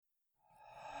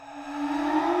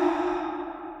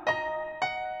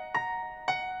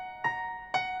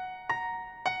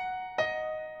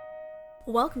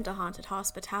Welcome to Haunted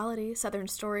Hospitality, Southern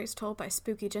Stories Told by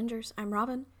Spooky Gingers. I'm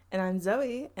Robin. And I'm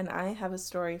Zoe, and I have a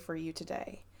story for you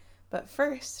today. But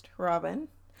first, Robin,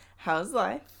 how's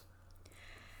life?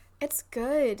 It's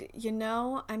good.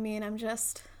 I'm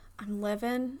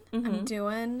living,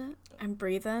 I'm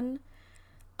breathing,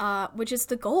 which is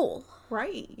the goal.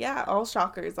 Right, yeah, all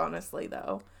shockers, honestly,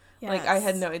 though. Yes. I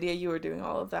had no idea you were doing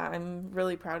all of that. I'm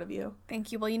really proud of you.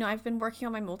 Thank you. Well, I've been working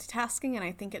on my multitasking, and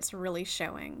I think it's really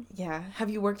showing. Yeah.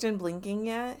 Have you worked in blinking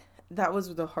yet? That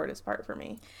was the hardest part for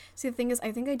me. See, the thing is,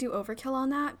 I think I do overkill on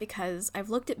that because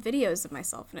I've looked at videos of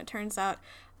myself, and it turns out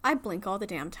I blink all the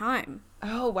damn time.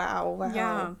 Oh, wow.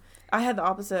 Yeah. I had the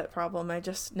opposite problem. I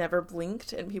just never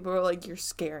blinked, and people were like, "You're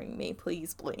scaring me.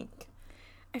 Please blink."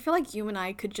 I feel like you and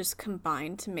I could just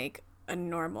combine to make a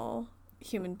normal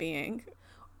human being.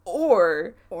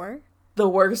 Or Or? the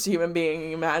worst human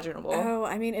being imaginable. Oh,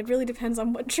 it really depends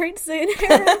on what traits they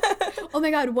inherit. Oh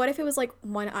my god, what if it was like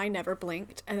one eye never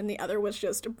blinked and then the other was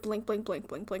just blink, blink, blink,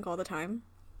 blink, blink all the time?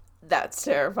 That's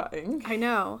terrifying. I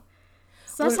know.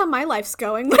 So that's how my life's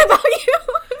going. What about you?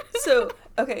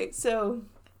 So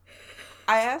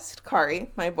I asked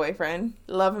Kari, my boyfriend,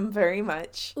 love him very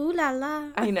much. Ooh la la.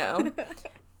 I know.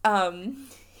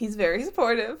 He's very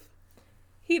supportive.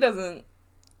 He doesn't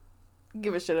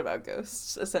give a shit about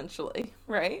ghosts, essentially,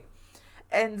 right?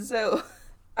 And so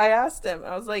I asked him,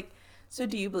 I was like, so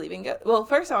do you believe in ghosts? Well,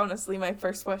 first, honestly, my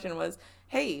first question was,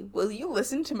 hey, will you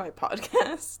listen to my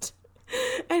podcast?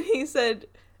 And he said,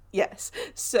 yes.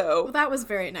 So Well, that was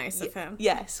very nice of him.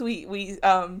 yes, we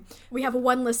have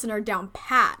one listener down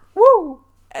pat. woo!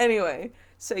 Anyway,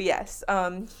 so yes,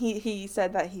 he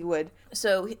said that he would.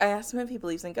 So I asked him if he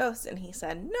believes in ghosts, and he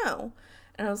said no.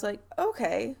 And I was like,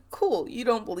 okay, cool. You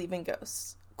don't believe in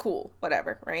ghosts. Cool,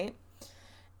 whatever, right?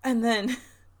 And then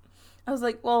I was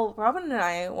like, well, Robin and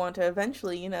I want to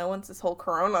eventually, once this whole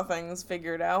corona thing's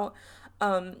figured out,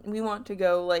 we want to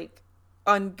go,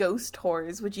 on ghost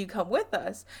tours. Would you come with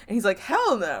us? And he's like,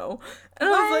 hell no. And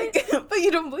I was like, but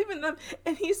you don't believe in them?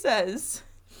 And he says,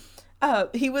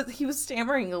 he was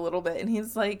stammering a little bit, and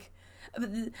he's like,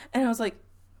 and I was like,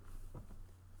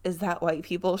 is that white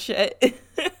people shit?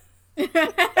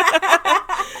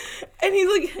 And he's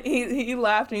like, he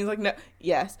laughed, and he's like, no,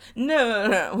 yes,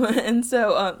 no. And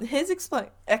so his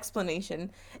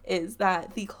explanation is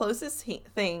that the closest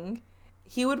thing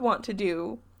he would want to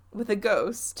do with a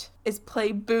ghost is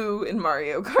play Boo in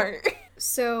Mario Kart.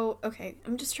 So, okay,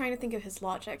 I'm just trying to think of his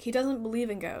logic. He doesn't believe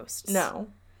in ghosts. No.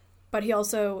 But he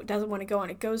also doesn't want to go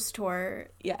on a ghost tour.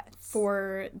 Yes.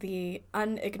 For the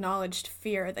unacknowledged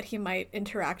fear that he might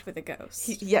interact with a ghost.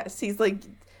 He's like,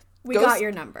 we got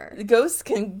your number. Ghosts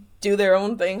can do their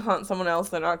own thing, haunt someone else.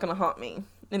 They're not going to haunt me.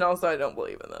 And also, I don't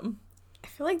believe in them. I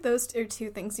feel like those are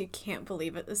two things you can't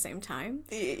believe at the same time.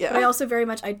 Yeah. But I also very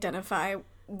much identify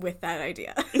with that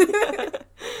idea.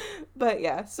 But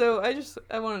yeah, so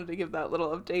I wanted to give that little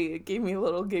update. It gave me a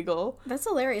little giggle. That's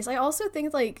hilarious. I also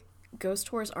think, ghost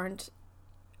tours aren't...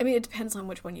 it depends on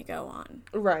which one you go on.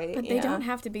 Right, But they don't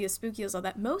have to be as spooky as all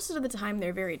that. Most of the time,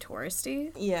 they're very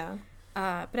touristy. Yeah.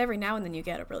 But every now and then you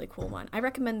get a really cool one. I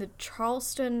recommend the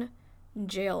Charleston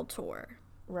Jail Tour.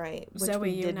 Right, which Zoe,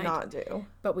 we did not do.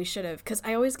 But we should have, because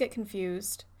I always get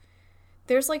confused.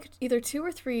 There's, either 2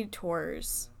 or 3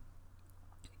 tours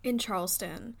in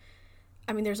Charleston.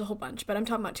 There's a whole bunch, but I'm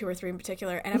talking about 2 or 3 in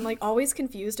particular. And I'm, always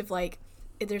confused if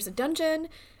there's a dungeon,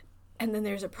 and then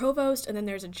there's a provost, and then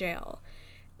there's a jail.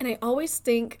 And I always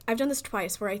think, I've done this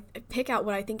twice, where I pick out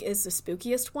what I think is the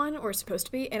spookiest one, or supposed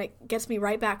to be, and it gets me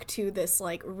right back to this,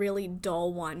 really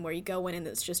dull one, where you go in and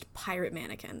it's just pirate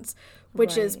mannequins,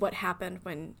 which is what happened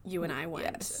when you and I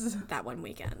went that one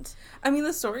weekend.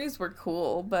 The stories were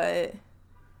cool, but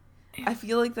I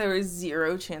feel like there was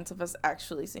 0 chance of us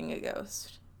actually seeing a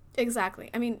ghost. Exactly.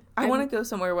 I want to go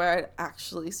somewhere where I'd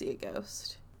actually see a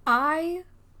ghost. I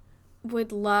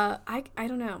would love... I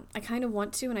don't know. I kind of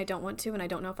want to, and I don't want to, and I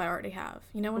don't know if I already have.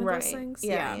 One of those things?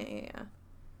 Yeah.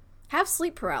 Have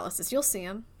sleep paralysis. You'll see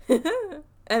them.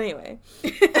 Anyway.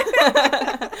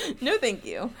 No, thank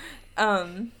you.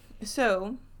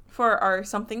 So, for our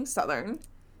Something Southern...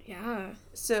 Yeah.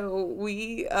 So,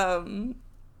 we...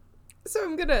 So,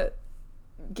 I'm gonna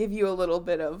give you a little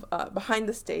bit of behind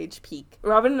the stage peek.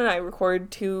 Robin and I record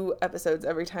 2 episodes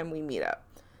every time we meet up.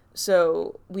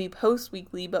 So we post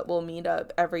weekly, but we'll meet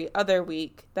up every other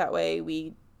week. That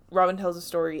way Robin tells a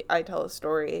story, I tell a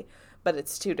story, but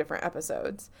it's 2 different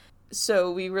episodes.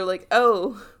 So we were like,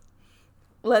 oh,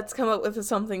 let's come up with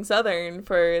something Southern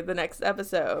for the next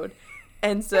episode.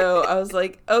 And so I was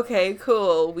like, okay,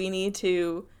 cool.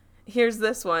 Here's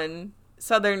this one,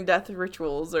 Southern death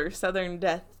rituals or Southern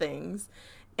death things.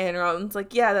 And Robin's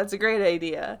like, yeah, that's a great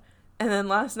idea. And then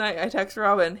last night I text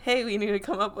Robin, hey, we need to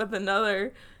come up with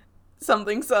another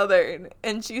something Southern.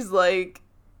 And she's like,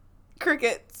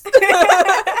 crickets.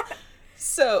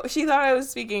 So she thought I was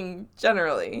speaking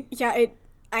generally. Yeah,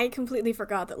 I completely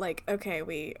forgot that, like, okay,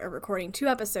 we are recording 2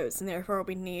 episodes, and therefore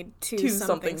we need two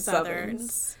something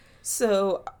Southerns.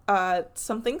 So,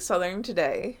 something Southern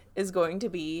today is going to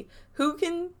be who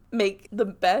can make the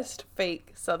best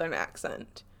fake Southern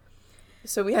accent.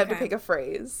 So we have to pick a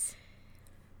phrase.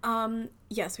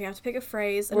 Yes, we have to pick a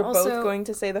phrase. And We're also, both going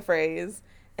to say the phrase,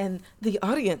 and the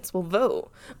audience will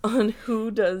vote on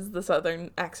who does the Southern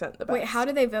accent the best. Wait, how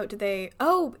do they vote? Do they...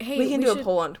 Oh, hey, we can do a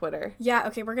poll on Twitter. Yeah,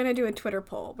 okay, we're going to do a Twitter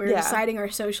poll. We're deciding our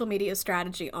social media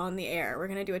strategy on the air. We're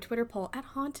going to do a Twitter poll at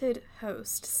Haunted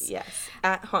Hosts. Yes,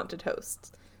 at Haunted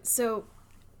Hosts. So,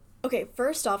 okay,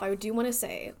 first off, I do want to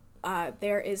say...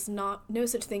 there is no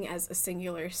such thing as a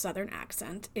singular Southern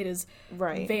accent. It is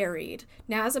varied.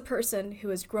 Now, as a person who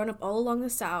has grown up all along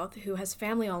the South, who has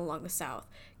family all along the South,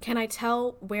 can I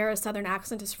tell where a Southern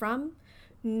accent is from?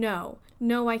 No,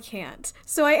 I can't.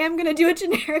 So I am going to do a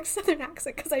generic Southern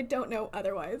accent because I don't know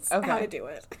otherwise how to do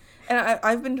it. And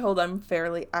I've been told I'm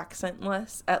fairly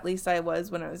accentless. At least I was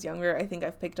when I was younger. I think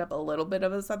I've picked up a little bit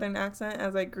of a Southern accent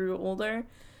as I grew older.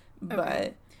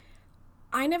 But...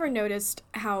 I never noticed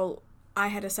how I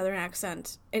had a Southern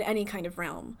accent in any kind of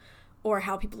realm, or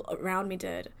how people around me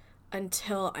did,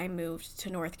 until I moved to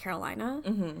North Carolina,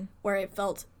 where it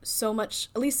felt so much,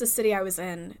 at least the city I was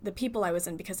in, the people I was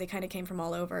in, because they kind of came from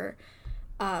all over,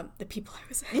 the people I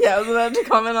was in. Yeah, I was about to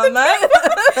comment on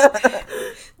that.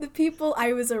 The people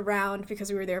I was around, because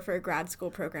we were there for a grad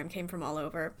school program, came from all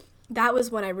over. That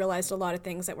was when I realized a lot of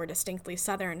things that were distinctly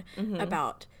Southern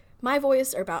about my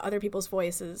voice or about other people's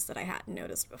voices that I hadn't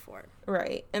noticed before.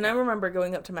 Right. And I remember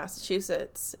going up to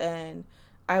Massachusetts and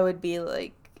I would be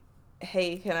like,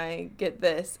 hey, can I get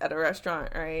this at a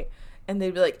restaurant, right? And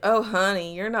they'd be like, oh,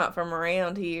 honey, you're not from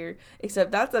around here. Except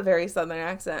that's a very Southern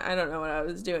accent. I don't know what I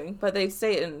was doing. But they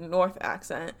say it in a North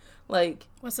accent. Like...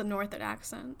 What's a North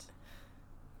accent?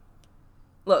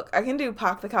 Look, I can do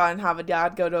park the car and have a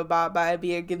dad go to a bar, buy a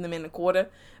beer, give them in a quarter.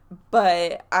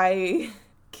 But I...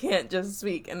 can't just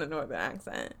speak in a Northern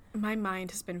accent. My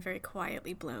mind has been very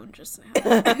quietly blown just now.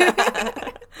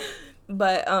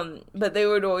 But they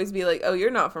would always be like, oh,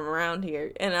 you're not from around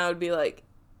here. And I would be like,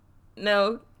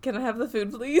 no, can I have the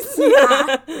food, please?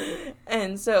 Yeah.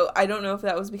 And so I don't know if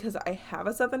that was because I have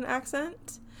a Southern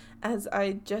accent, as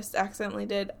I just accidentally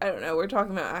did. I don't know. We're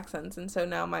talking about accents, and so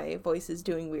now my voice is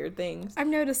doing weird things. I'm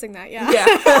noticing that, yeah.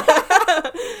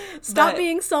 Stop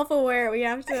being self-aware. We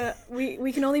have to...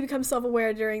 We can only become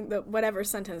self-aware during the whatever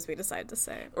sentence we decide to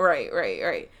say.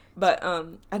 Right. But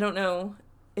I don't know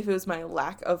if it was my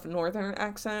lack of Northern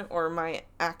accent or my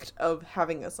act of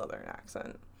having a Southern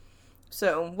accent.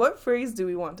 So, what phrase do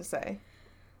we want to say?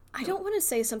 I don't want to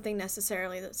say something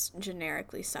necessarily that's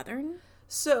generically Southern.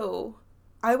 So...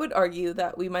 I would argue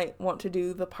that we might want to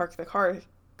do the park the car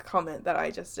comment that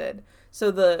I just did. So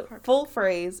the full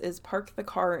phrase is park the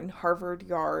car in Harvard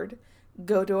Yard,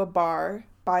 go to a bar,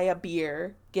 buy a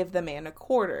beer, give the man a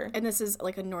quarter. And this is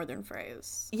like a Northern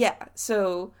phrase. Yeah,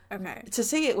 so okay. To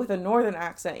say it with a Northern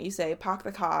accent, you say park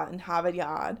the car in Harvard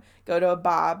Yard, go to a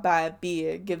bar, buy a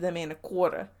beer, give the man a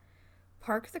quarter.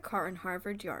 Park the car in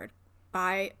Harvard Yard,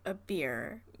 buy a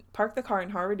beer. Park the car in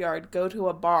Harvard Yard, go to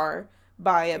a bar,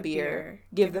 buy a beer,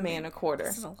 give the man a quarter.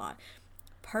 This is a lot.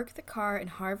 Park the car in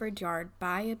Harvard Yard,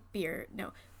 buy a beer.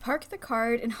 No. Park the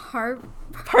car in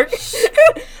Park.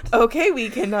 Okay, we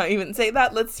cannot even say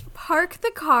that. Let's park the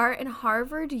car in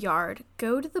Harvard Yard,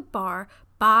 go to the bar,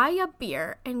 buy a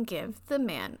beer, and give the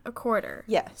man a quarter.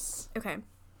 Yes. Okay.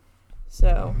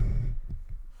 So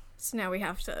now we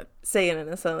have to say it in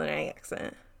a Southern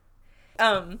accent.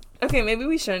 Okay, maybe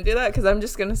we shouldn't do that because I'm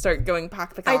just gonna start going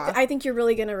pack the car. I think you're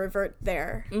really gonna revert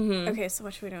there. Mm-hmm. Okay, so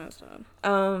what should we do instead?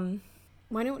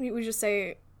 Why don't we just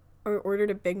say, or ordered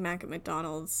a Big Mac at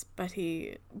McDonald's, but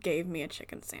he gave me a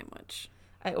chicken sandwich.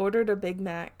 I ordered a Big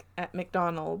Mac at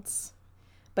McDonald's,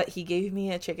 but he gave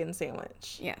me a chicken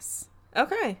sandwich. Yes.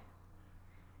 Okay.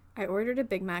 I ordered a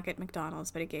Big Mac at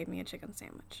McDonald's, but he gave me a chicken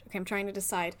sandwich. Okay, I'm trying to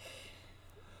decide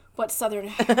what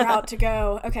Southern route to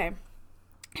go. Okay.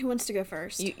 Who wants to go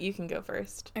first? You can go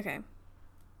first. Okay.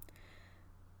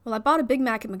 Well, I bought a Big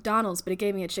Mac at McDonald's, but it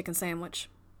gave me a chicken sandwich.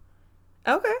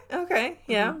 Okay.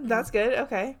 Yeah, mm-hmm. That's good.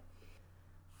 Okay.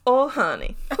 Oh,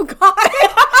 honey. Oh, God.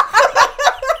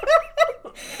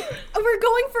 We're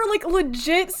going for, like,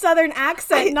 legit Southern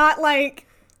accent, not like,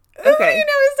 okay. Who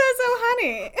says oh,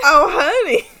 honey? Oh,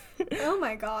 honey. Oh,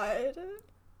 my God.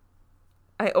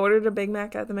 I ordered a Big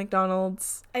Mac at the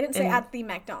McDonald's. I didn't say at the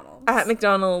McDonald's. At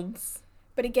McDonald's.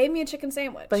 But he gave me a chicken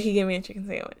sandwich. But he gave me a chicken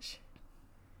sandwich.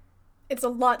 It's a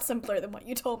lot simpler than what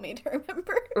you told me to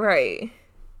remember. Right.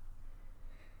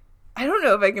 I don't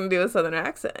know if I can do a southern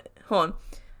accent. Hold on.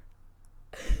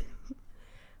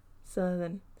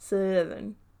 Southern.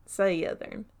 There's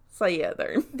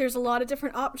a lot of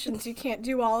different options. You can't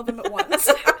do all of them at once.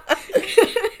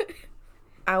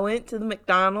 I went to the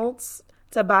McDonald's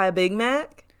to buy a Big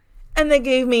Mac, and they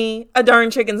gave me a darn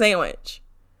chicken sandwich.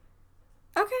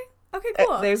 Okay,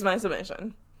 cool. There's my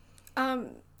submission.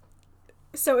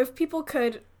 So if people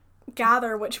could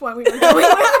gather which one we were going with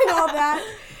and all that,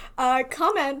 don't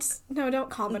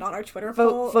comment on our Twitter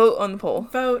poll. Vote on the poll.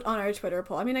 Vote on our Twitter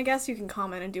poll. I mean, I guess you can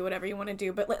comment and do whatever you want to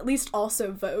do, but at least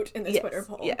also vote in the Twitter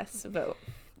poll. Yes, vote.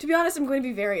 To be honest, I'm going to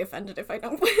be very offended if I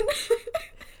don't win.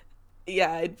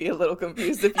 Yeah, I'd be a little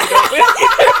confused if you don't win.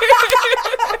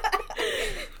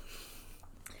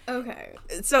 Okay.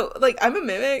 So, like, I'm a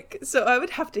mimic, so I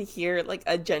would have to hear, like,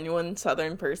 a genuine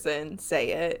Southern person say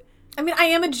it. I mean, I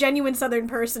am a genuine Southern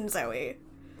person, Zoe.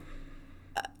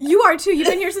 You are too. You've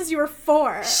been here since you were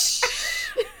 4.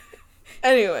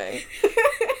 Anyway.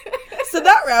 So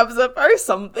that wraps up our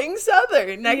Something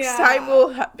Southern. Next time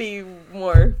we'll be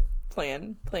more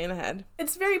plan ahead.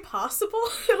 It's very possible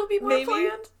it'll be more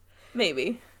planned.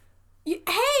 Maybe.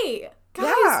 Hey!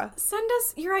 Guys, send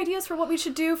us your ideas for what we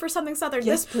should do for Something Southern.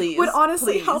 Yes, this please. would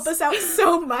honestly help us out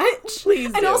so much. Please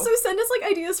do. And also send us, like,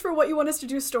 ideas for what you want us to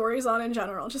do stories on in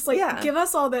general. Just, like, give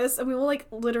us all this, and we will, like,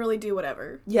 literally do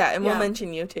whatever. Yeah, and we'll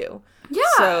mention you, too. Yeah.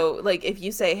 So, like, if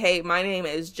you say, hey, my name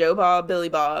is Joe Bob, Billy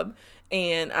Bob,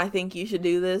 and I think you should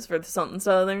do this for the Something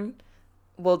Southern,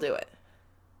 we'll do it.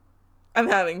 I'm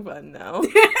having fun now.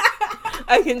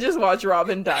 I can just watch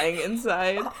Robin dying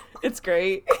inside. It's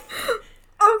great.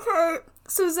 Okay.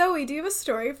 So, Zoe, do you have a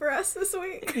story for us this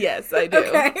week? Yes, I do.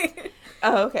 Okay.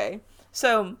 Okay.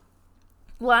 So,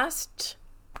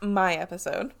 my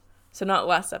episode, so not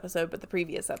last episode, but the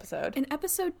previous episode. In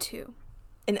episode 2,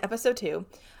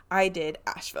 I did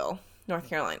Asheville, North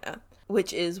Carolina,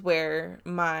 which is where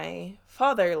my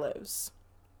father lives.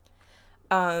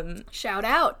 Shout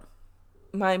out.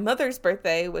 My mother's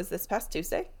birthday was this past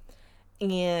Tuesday.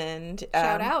 And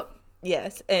shout out.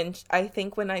 Yes, and I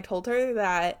think when I told her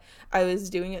that I was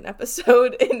doing an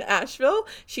episode in Asheville,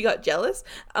 she got jealous.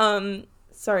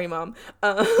 Sorry, Mom.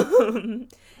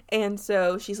 And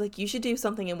so she's like, you should do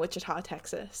something in Wichita,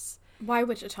 Texas. Why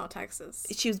Wichita, Texas?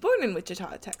 She was born in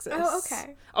Wichita, Texas. Oh,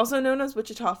 okay. Also known as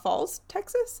Wichita Falls,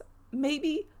 Texas?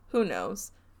 Maybe? Who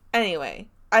knows? Anyway,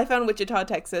 I found Wichita,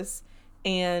 Texas,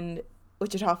 and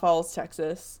Wichita Falls,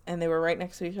 Texas, and they were right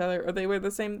next to each other, or they were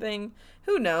the same thing.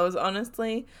 Who knows,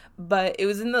 honestly? But it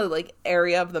was in the, like,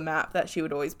 area of the map that she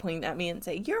would always point at me and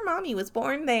say, your mommy was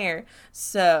born there.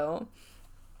 So,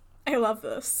 I love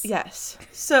this. yes.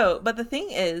 So, but the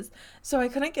thing is, so I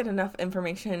couldn't get enough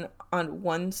information on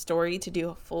one story to do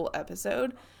a full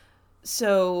episode.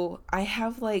 So, I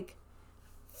have, like,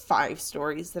 5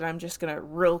 stories that I'm just gonna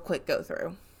real quick go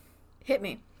through. Hit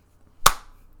me.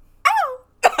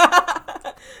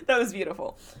 That was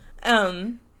beautiful.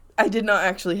 I did not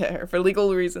actually hit her. For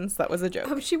legal reasons, that was a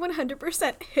joke. She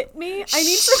 100% hit me. I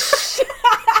need some...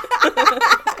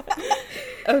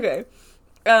 Okay.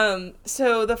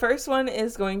 So the first one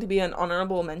is going to be an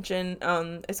honorable mention.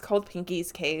 It's called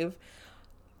Pinky's Cave.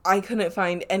 I couldn't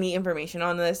find any information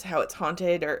on this, how it's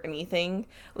haunted or anything.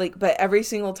 Like, but every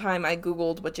single time I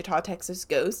Googled Wichita, Texas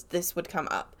ghost, this would come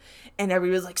up. And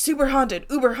everybody was like, super haunted,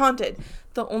 uber haunted.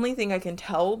 The only thing I can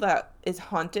tell that is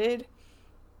haunted.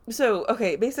 So,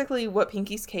 okay, basically what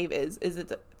Pinky's Cave is it's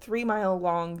a 3-mile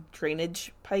long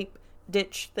drainage pipe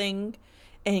ditch thing.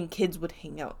 And kids would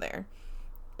hang out there.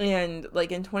 And,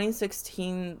 like, in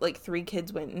 2016, like, 3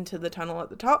 kids went into the tunnel at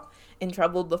the top and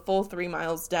traveled the full 3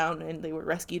 miles down, and they were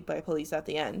rescued by police at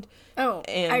the end. Oh,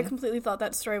 and I completely thought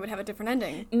that story would have a different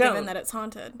ending, given that it's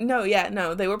haunted. No,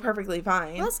 they were perfectly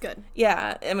fine. Well, that's good.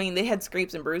 Yeah, I mean, they had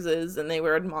scrapes and bruises, and they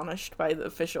were admonished by the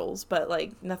officials, but,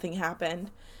 like, nothing happened.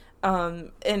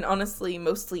 And honestly,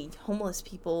 mostly homeless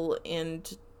people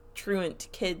and truant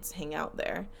kids hang out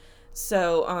there.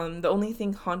 So, the only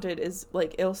thing haunted is,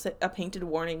 like, it'll say, a painted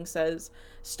warning says,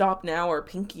 stop now or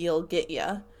Pinky'll get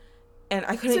ya. And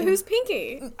I couldn't... So who's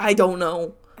Pinky? I don't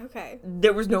know. Okay.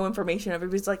 There was no information.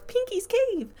 Everybody's like, Pinky's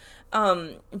Cave!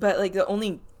 But, like, the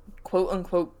only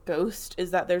quote-unquote ghost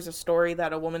is that there's a story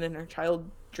that a woman and her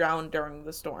child drowned during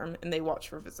the storm, and they watch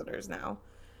for visitors now.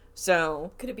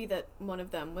 So... Could it be that one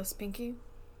of them was Pinky?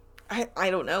 I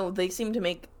don't know. They seem to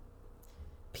make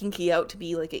Pinky out to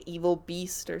be like an evil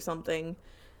beast or something.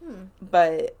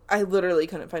 But I literally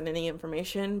couldn't find any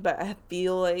information. But I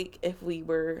feel like if we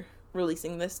were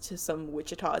releasing this to some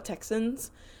Wichita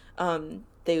Texans,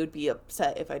 they would be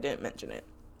upset if I didn't mention it.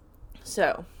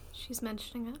 So She's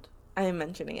mentioning it. I am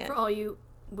mentioning it. For all you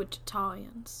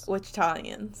Wichitaians.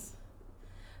 Wichitaians.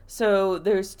 So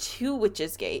there's 2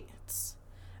 Witches Gates.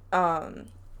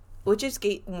 Witches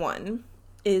Gate 1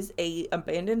 is a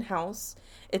abandoned house.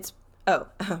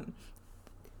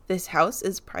 This house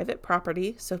is private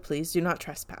property, so please do not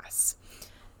trespass.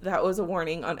 That was a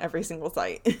warning on every single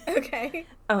site. Okay.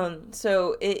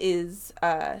 So it is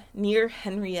near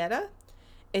Henrietta.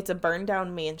 It's a burned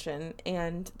down mansion,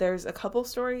 and there's a couple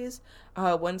stories.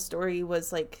 One story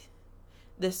was like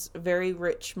this very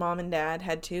rich mom and dad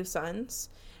had 2 sons,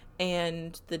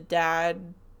 and the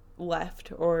dad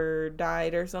left or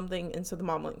died or something, and so the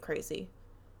mom went crazy.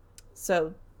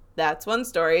 So that's one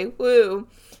story. Woo.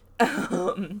 I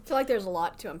feel like there's a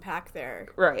lot to unpack there.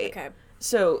 Right. Okay.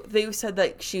 So they said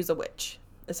that she's a witch,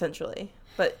 essentially,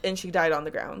 and she died on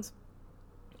the grounds.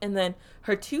 And then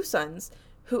her 2 sons,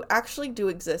 who actually do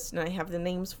exist, and I have the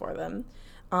names for them,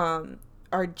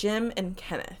 are Jim and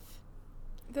Kenneth.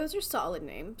 Those are solid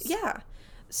names. Yeah.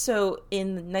 So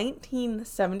in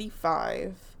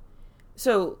 1975,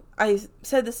 so I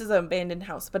said this is an abandoned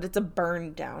house, but it's a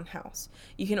burned down house.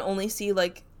 You can only see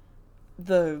like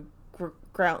the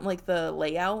ground, like the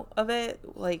layout of it,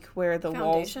 like where the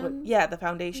foundation? walls, the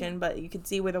foundation, but you can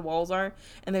see where the walls are,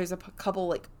 and there's a couple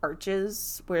like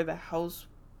arches where the house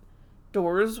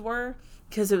doors were,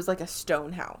 because it was like a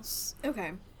stone house.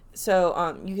 Okay.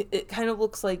 So it kind of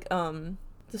looks like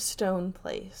the stone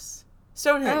place,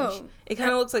 Stonehenge. Oh. It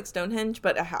kind of looks like Stonehenge,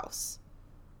 but a house.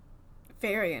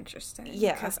 Very interesting.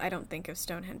 Yeah. Because I don't think of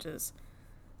Stonehenge as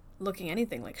looking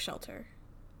anything like shelter.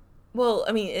 Well,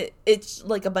 I mean, it's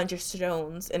like a bunch of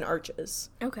stones and arches.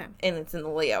 Okay. And it's in the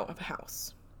layout of a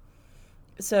house.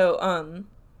 So,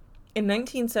 in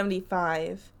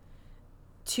 1975,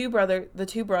 the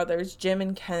two brothers, Jim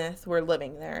and Kenneth, were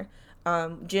living there.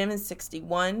 Jim is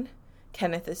 61,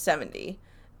 Kenneth is 70.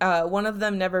 One of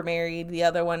them never married, the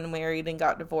other one married and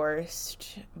got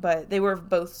divorced, but they were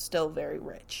both still very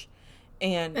rich.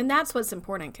 And that's what's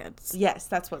important, kids. Yes,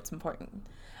 that's what's important.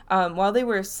 While they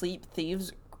were asleep,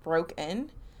 thieves broke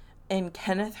in, and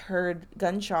Kenneth heard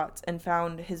gunshots and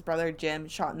found his brother Jim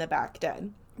shot in the back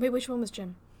dead. Wait, which one was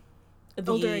Jim?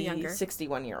 The older or younger?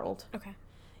 61-year-old. Okay.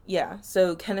 Yeah,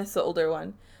 so Kenneth's the older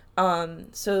one.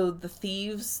 So the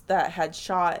thieves that had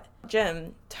shot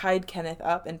Jim tied Kenneth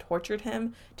up and tortured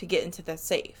him to get into the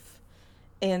safe.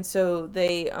 And so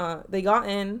they got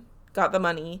in, got the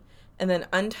money, and then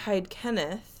untied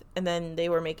Kenneth, and then they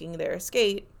were making their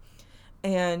escape.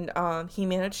 And he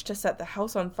managed to set the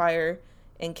house on fire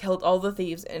and killed all the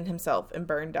thieves and himself and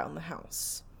burned down the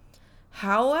house.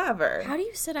 However... How do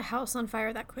you set a house on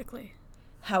fire that quickly?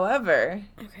 However...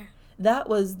 Okay. That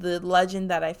was the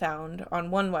legend that I found on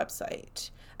one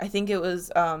website. I think it was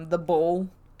the Bull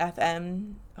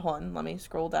FM. Hold on, let me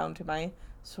scroll down to my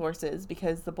sources,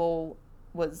 because the Bull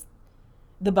was...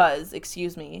 The Buzz,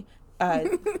 excuse me.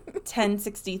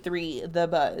 1063 The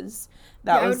Buzz.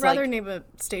 I would rather name a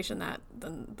station that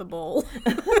than the Bull.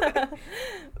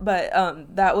 But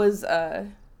that was the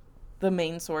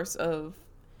main source of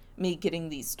me getting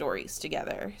these stories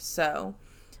together. So,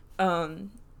 and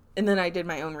then I did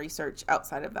my own research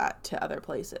outside of that to other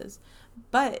places.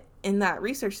 But in that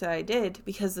research that I did,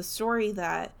 because the story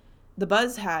that the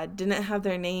Buzz had didn't have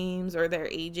their names or their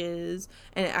ages,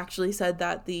 and it actually said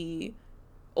that the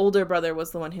older brother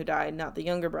was the one who died, not the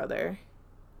younger brother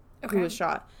who was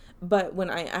shot. But when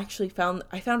I actually found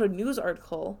a news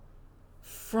article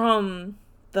from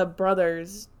the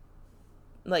brothers,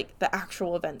 like the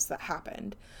actual events that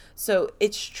happened. So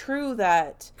it's true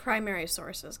that... Primary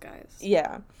sources, guys.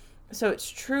 Yeah. So it's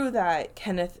true that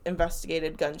Kenneth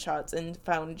investigated gunshots and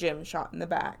found Jim shot in the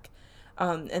back,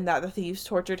 and that the thieves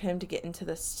tortured him to get into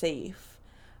the safe.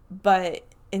 But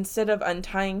instead of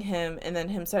untying him and then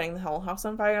him setting the whole house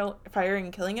on fire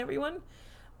and killing everyone,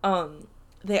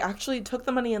 they actually took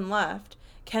the money and left.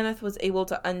 Kenneth was able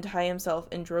to untie himself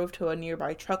and drove to a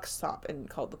nearby truck stop and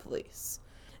called the police.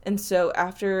 And so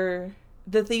after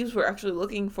the thieves were actually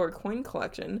looking for a coin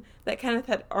collection that Kenneth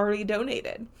had already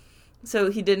donated. So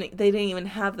they didn't even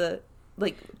have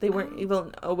they weren't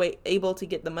even able to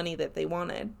get the money that they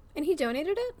wanted. And he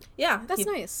donated it? Yeah. That's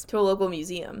nice. To a local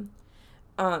museum.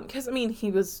 Because, I mean,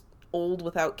 he was old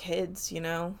without kids, you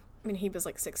know? I mean, he was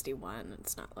like 61.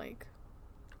 It's not like...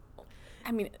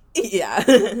 I mean... Yeah.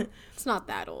 It's not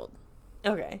that old.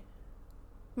 Okay.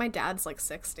 My dad's like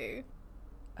 60.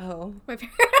 Oh. My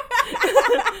parents...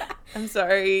 I'm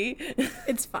sorry.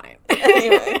 It's fine.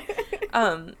 Anyway.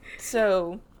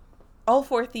 So all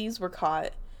 4 thieves were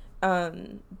caught.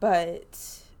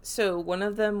 But so one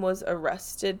of them was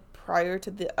arrested prior to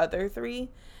the other 3,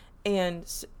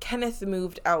 and Kenneth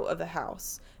moved out of the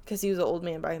house because he was an old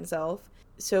man by himself.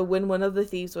 So when one of the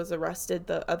thieves was arrested,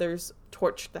 the others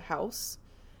torched the house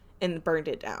and burned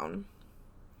it down.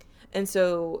 And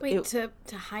so Wait, to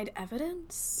hide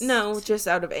evidence? No, just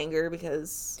out of anger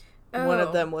because one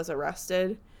of them was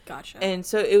arrested. Gotcha. And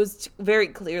so it was very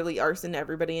clearly arson.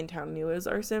 Everybody in town knew it was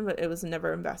arson, but it was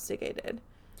never investigated.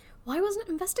 Why wasn't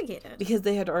it investigated? Because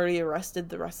they had already arrested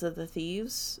the rest of the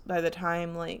thieves by the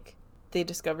time, like, they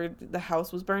discovered the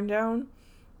house was burned down.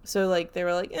 So, like, they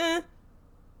were like,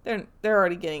 they're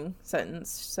already getting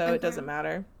sentenced, so it doesn't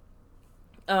matter.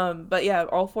 But yeah,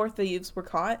 all 4 thieves were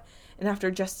caught, and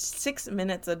after just 6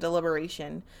 minutes of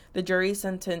deliberation, the jury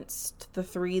sentenced the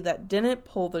 3 that didn't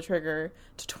pull the trigger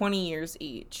to 20 years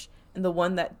each. And the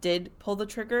one that did pull the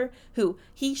trigger,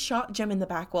 he shot Jim in the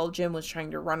back while Jim was trying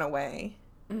to run away.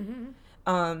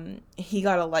 Mm-hmm. He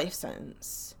got a life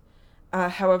sentence.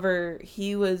 However,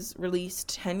 he was released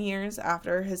 10 years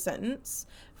after his sentence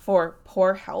for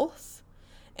poor health.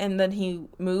 And then he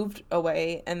moved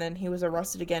away, and then he was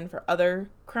arrested again for other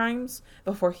crimes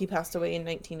before he passed away in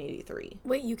 1983.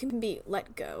 Wait, you can be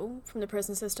let go from the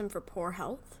prison system for poor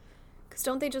health? Because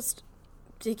don't they just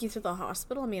take you to the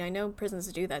hospital? I mean, I know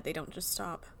prisons do that. They don't just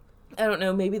stop. I don't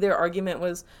know. Maybe their argument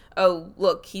was, oh,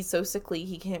 look, he's so sickly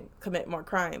he can't commit more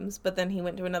crimes. But then he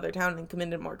went to another town and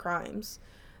committed more crimes.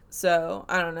 So,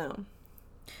 I don't know.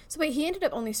 So wait, he ended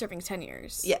up only serving 10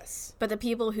 years. Yes. But the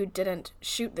people who didn't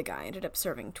shoot the guy ended up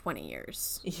serving 20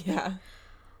 years. Yeah.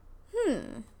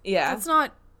 Yeah. That's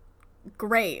not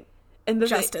great And the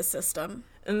justice system.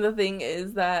 And the thing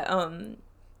is that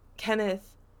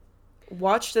Kenneth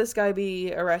watched this guy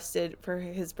be arrested for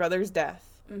his brother's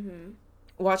death. Mm-hmm.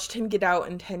 Watched him get out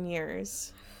in 10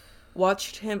 years.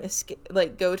 Watched him escape,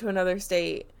 like, go to another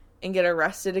state and get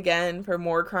arrested again for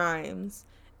more crimes.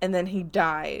 And then he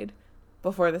died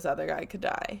before this other guy could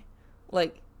die.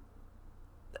 Like,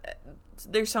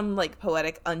 there's some, like,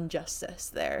 poetic injustice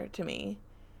there to me.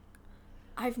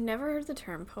 I've never heard the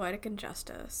term poetic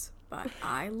injustice, but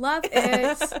I love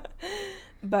it.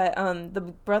 But the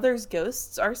brothers'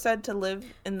 ghosts are said to live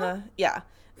in the... Yeah.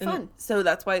 And fun. So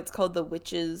that's why it's called the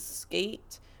Witch's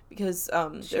Gate. Because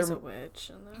she's a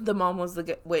witch. The mom was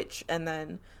the witch, and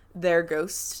then their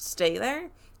ghosts stay there.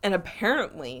 And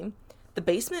apparently, the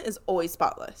basement is always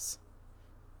spotless.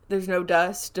 There's no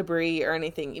dust, debris, or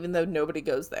anything, even though nobody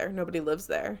goes there. Nobody lives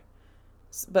there.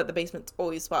 But the basement's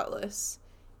always spotless.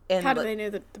 And how do they know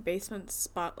that the basement's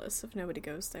spotless if nobody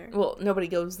goes there? Well, nobody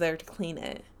goes there to clean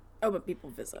it. Oh, but people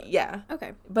visit. Yeah.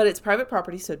 Okay. But it's private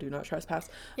property, so do not trespass.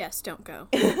 Yes, don't go.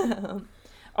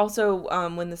 Also,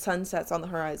 when the sun sets on the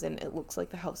horizon, it looks like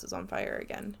the house is on fire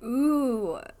again.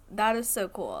 Ooh, that is so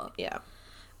cool. Yeah.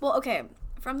 Well, okay,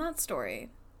 from that story,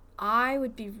 I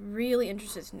would be really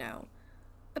interested to know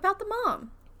about the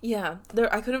mom. Yeah,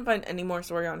 I couldn't find any more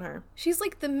story on her. She's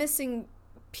like the missing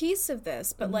piece of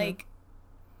this, but like,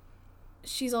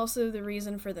 she's also the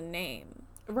reason for the name.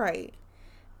 Right.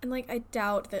 And like, I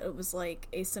doubt that it was like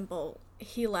a simple,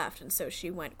 he left and so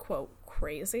she went, quote,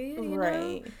 crazy, you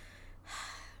know?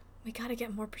 We gotta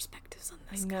get more perspectives on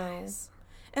this, guys.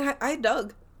 And I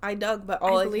dug, but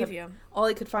all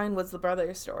I could find was the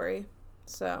brother's story.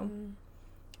 So,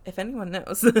 if anyone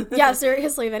knows. Yeah,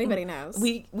 seriously, if anybody knows.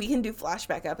 We can do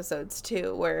flashback episodes,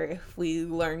 too, where if we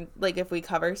learn, like, if we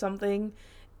cover something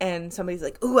and somebody's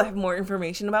like, ooh, I have more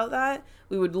information about that,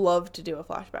 we would love to do a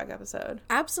flashback episode.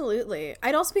 Absolutely.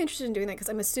 I'd also be interested in doing that, because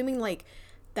I'm assuming, like,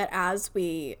 that as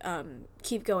we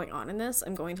keep going on in this,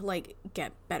 I'm going to, like,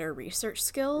 get better research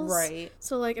skills. Right.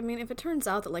 So, like, I mean, if it turns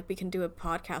out that, like, we can do a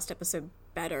podcast episode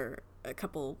better a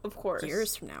couple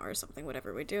years from now or something,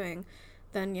 whatever we're doing,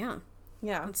 then yeah,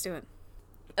 let's do it.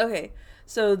 Okay,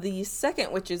 so the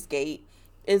second Witch's Gate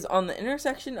is on the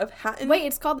intersection of Hatton... Wait,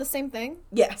 it's called the same thing?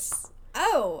 Yes.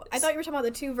 Oh, I thought you were talking about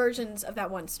the two versions of that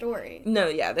one story. No,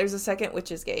 yeah, there's a second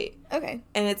Witch's Gate. Okay.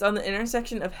 And it's on the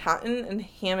intersection of Hatton and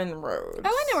Hammond Roads. Oh,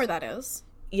 I know where that is.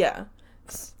 Yeah.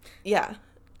 Yeah.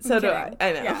 So do I.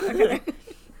 I know. Yeah, okay.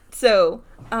 So,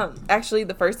 actually,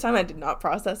 the first time I did not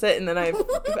process it, and then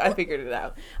I figured it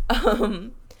out.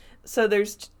 So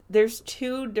there's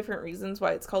two different reasons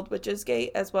why it's called Witch's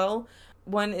Gate as well.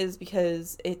 One is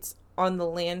because it's on the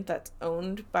land that's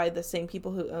owned by the same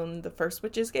people who owned the first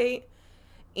Witch's Gate.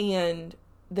 And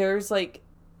there's, like,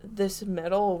 this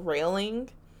metal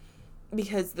railing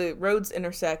because the roads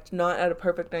intersect not at a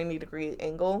perfect 90-degree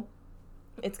angle.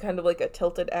 It's kind of like a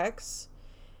tilted X.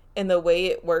 And the way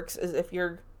it works is if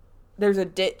there's a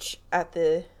ditch at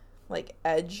the, like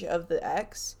edge of the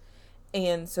X.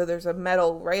 And so there's a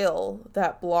metal rail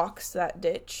that blocks that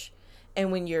ditch.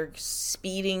 And when you're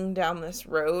speeding down this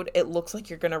road, it looks like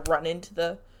you're going to run into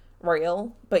the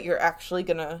rail, but you're actually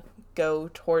going to go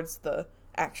towards the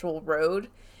actual road.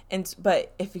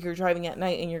 But if you're driving at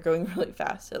night and you're going really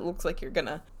fast, it looks like you're going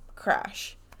to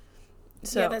crash.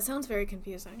 So, yeah, that sounds very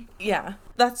confusing. Yeah,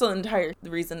 that's the entire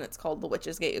reason it's called the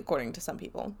Witch's Gate, according to some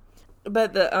people.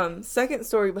 But the second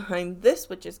story behind this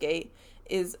Witch's Gate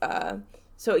is,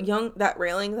 that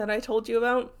railing that I told you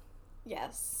about.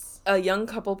 Yes. A young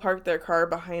couple parked their car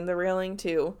behind the railing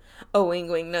to,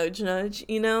 wink, wink, nudge, nudge,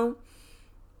 you know?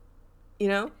 You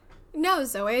know? No,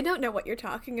 Zoe, I don't know what you're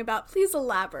talking about. Please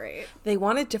elaborate. They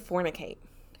wanted to fornicate.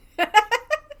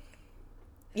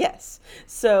 Yes.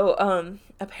 So,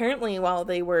 apparently while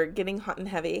they were getting hot and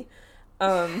heavy,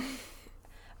 a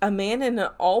man in an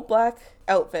all-black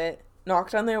outfit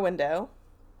knocked on their window.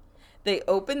 They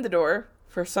opened the door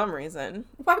for some reason.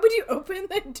 Why would you open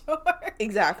the door?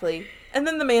 Exactly. And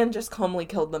then the man just calmly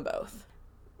killed them both.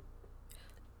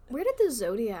 Where was the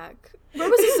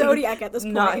Zodiac at this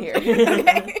point? Not here.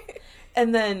 Okay.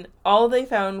 And then all they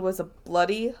found was a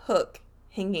bloody hook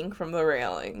hanging from the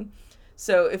railing.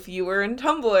 So if you were in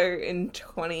Tumblr in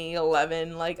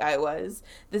 2011, like I was,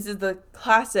 this is the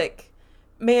classic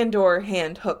man door,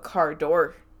 hand hook, car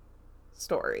door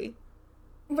story.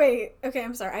 Wait, okay,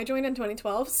 I'm sorry. I joined in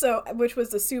 2012, which was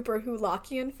the super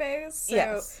Hulakian phase. So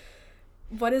Yes.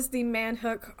 what is the man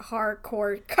hook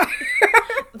hardcore car?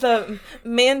 The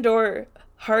man door,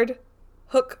 hard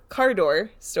hook, car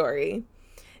door story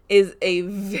is a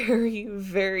very,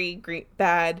 very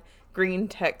bad green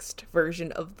text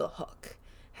version of the hook.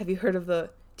 Have you heard of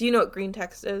do you know what green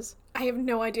text is? I have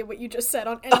no idea what you just said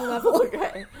on any level.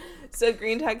 Okay. So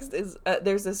green text is,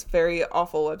 there's this very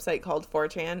awful website called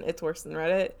 4chan. It's worse than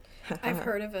Reddit. I've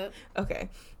heard of it. Okay.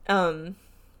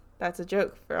 That's a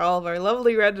joke for all of our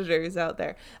lovely Redditors out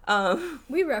there.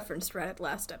 We referenced Reddit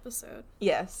last episode.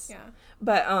 Yes. Yeah.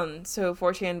 But, so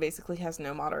 4chan basically has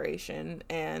no moderation,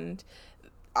 and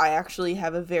I actually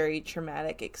have a very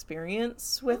traumatic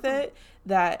experience with it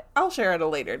that I'll share at a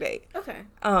later date. Okay.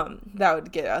 That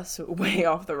would get us way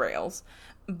off the rails.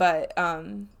 But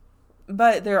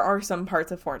there are some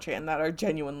parts of 4chan that are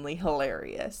genuinely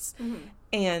hilarious. Mm-hmm.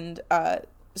 And,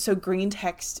 so green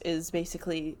text is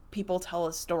basically people tell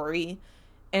a story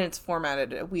and it's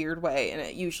formatted a weird way and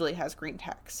it usually has green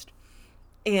text.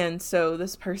 And so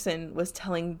this person was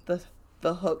telling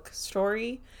the hook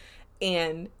story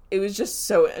and it was just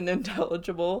so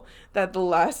unintelligible that the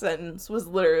last sentence was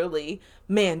literally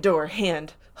man, door,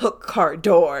 hand, hook, car,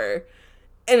 door.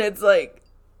 And it's like,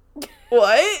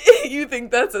 what? You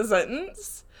think that's a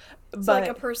sentence? So like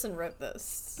a person wrote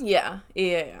this. Yeah.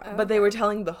 Okay. But they were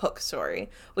telling the hook story,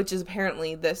 which is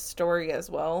apparently this story as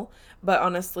well. But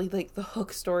honestly, like, the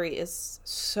hook story is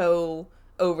so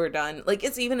overdone. Like,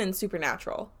 it's even in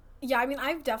Supernatural. Yeah, I mean,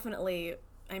 I'm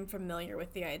familiar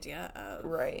with the idea of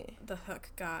the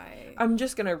hook guy. I'm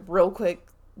just gonna real quick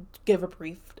give a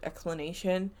brief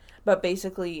explanation. But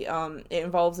basically, it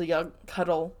involves a young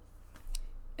cuddle.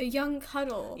 A young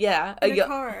cuddle. Yeah. In a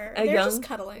car. They're just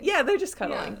cuddling. Yeah, they're just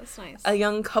cuddling. Yeah, that's nice. A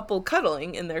young couple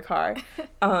cuddling in their car.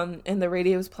 And the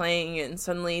radio's playing and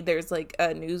suddenly there's like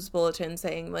a news bulletin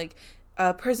saying like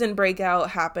a prison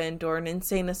breakout happened or an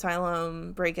insane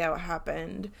asylum breakout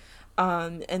happened.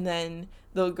 And then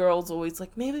the girl's always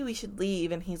like, maybe we should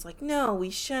leave. And he's like, no,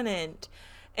 we shouldn't.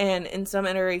 And in some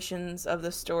iterations of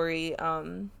the story,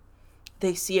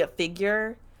 they see a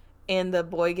figure and the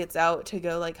boy gets out to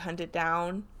go like hunt it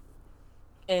down.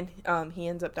 And he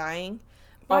ends up dying.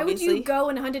 Why would you go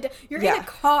and hunt it down? You're in a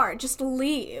car. Just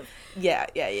leave.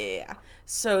 Yeah.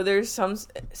 So there's some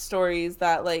stories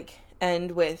that like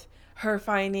end with her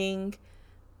finding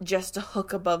just a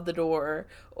hook above the door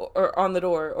or on the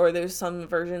door. Or there's some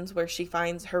versions where she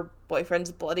finds her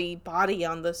boyfriend's bloody body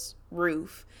on this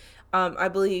roof. I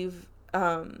believe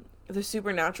the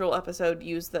Supernatural episode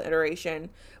used the iteration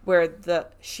where the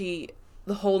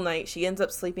whole night she ends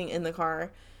up sleeping in the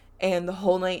car. And the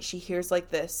whole night she hears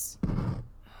like this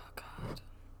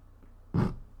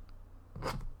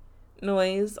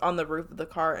noise on the roof of the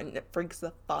car and it freaks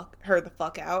her the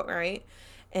fuck out, right?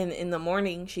 And in the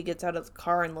morning she gets out of the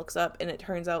car and looks up and it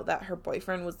turns out that her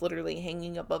boyfriend was literally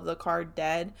hanging above the car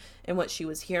dead and what she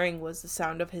was hearing was the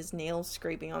sound of his nails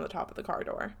scraping on the top of the car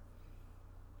door.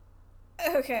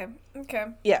 Okay.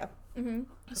 Yeah. Mm-hmm.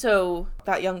 So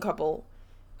that young couple,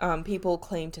 people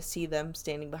claim to see them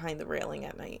standing behind the railing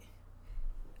at night.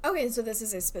 Okay, so this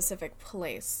is a specific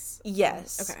place.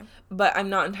 Yes. Okay. But I'm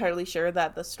not entirely sure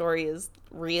that the story is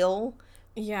real.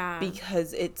 Yeah.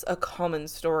 Because it's a common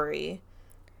story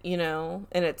you know,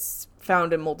 and it's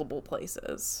found in multiple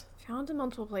places. Found in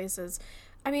multiple places.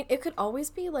 I mean, it could always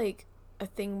be like a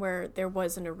thing where there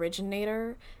was an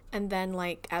originator, and then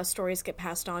like as stories get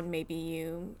passed on, maybe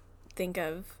you think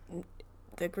of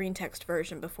the green text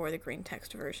version before the green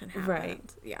text version happened.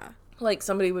 Right. Yeah. Like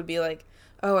somebody would be like,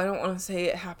 oh, I don't want to say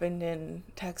it happened in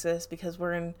Texas because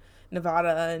we're in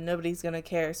Nevada and nobody's going to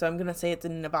care, so I'm going to say it's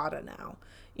in Nevada now.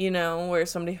 You know, where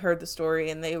somebody heard the story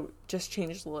and they just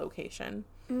changed the location.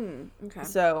 Okay.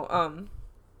 So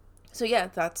yeah,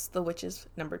 that's The Witches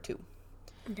number 2.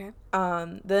 Okay.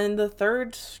 Then the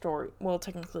third story, well,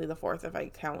 technically the fourth if I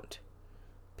count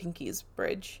Pinky's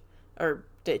Bridge or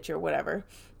Ditch or whatever.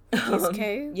 Pinky's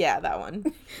Cave? Yeah, that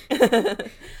one.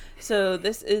 So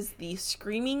this is the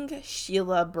Screaming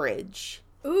Sheila Bridge.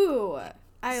 Ooh,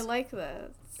 I like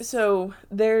this. So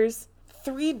there's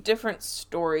 3 different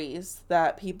stories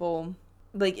that people,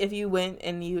 like, if you went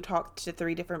and you talked to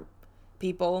 3 different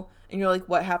people and you're like,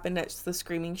 what happened at the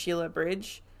Screaming Sheila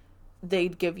Bridge,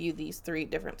 they'd give you these 3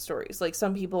 different stories. Like,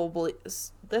 some people believe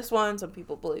this one, some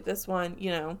people believe this one,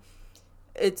 you know,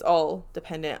 it's all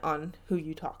dependent on who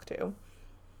you talk to.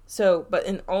 So, but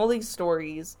in all these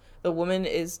stories, the woman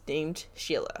is named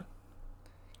Sheila.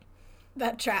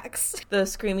 That tracks. The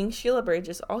Screaming Sheila Bridge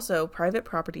is also private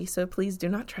property, so please do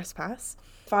not trespass.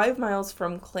 5 miles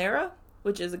from Clara,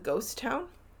 which is a ghost town.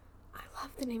 I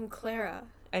love the name Clara.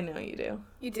 I know you do.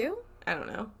 You do? I don't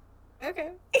know.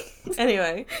 Okay.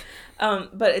 Anyway,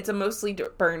 but it's a mostly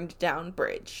burned down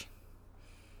bridge.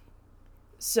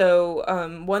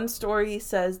 So, one story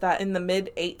says that in the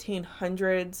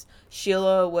mid-1800s,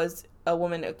 Sheila was a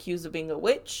woman accused of being a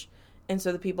witch, and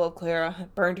so the people of Clara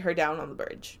burned her down on the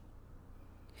bridge.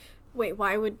 Wait,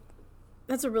 why would...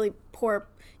 That's a really poor...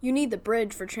 You need the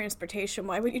bridge for transportation.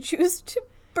 Why would you choose to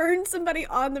burn somebody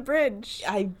on the bridge?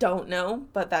 I don't know,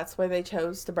 but that's why they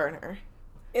chose to burn her.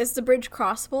 Is the bridge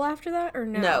crossable after that, or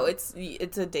no? No, it's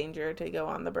a danger to go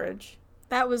on the bridge.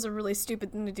 That was a really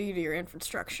stupid thing to do to your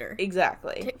infrastructure.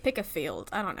 Exactly. Pick a field.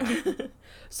 I don't know.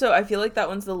 So I feel like that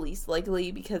one's the least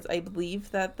likely because I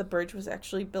believe that the bridge was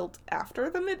actually built after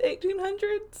the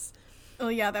mid-1800s. Oh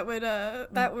yeah, that would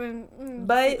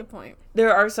But the point.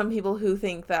 There are some people who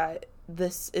think that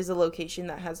this is a location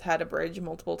that has had a bridge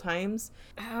multiple times.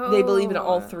 Oh. They believe in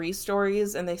all 3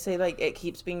 stories, and they say like it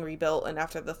keeps being rebuilt, and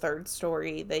after the 3rd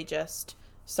story, they just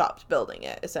stopped building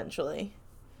it, essentially.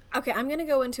 Okay, I'm gonna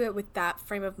go into it with that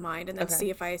frame of mind, and then Okay. see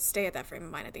if I stay at that frame of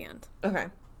mind at the end. Okay.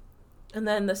 And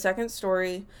then the second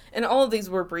story, and all of these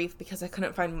were brief because I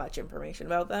couldn't find much information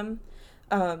about them.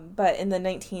 But in the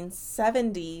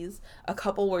 1970s, a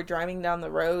couple were driving down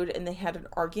the road and they had an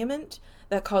argument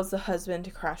that caused the husband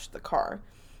to crash the car.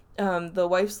 The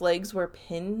wife's legs were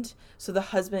pinned, so the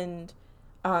husband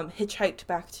hitchhiked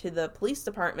back to the police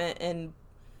department in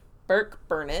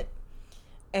Burnett.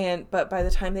 But by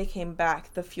the time they came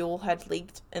back, the fuel had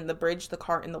leaked and the bridge, the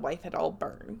car, and the wife had all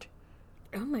burned.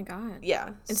 Oh my god. Yeah.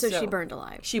 And so she burned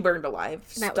alive. She burned alive,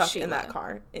 And that was stuck in that Sheila.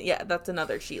 car. Yeah, that's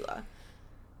another Sheila.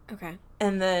 Okay.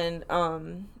 And then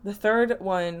the third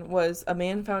one was a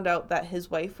man found out that his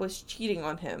wife was cheating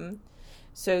on him.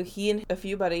 So he and a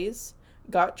few buddies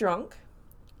got drunk.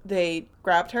 They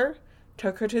grabbed her,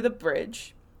 took her to the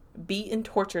bridge, beat and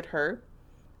tortured her,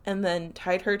 and then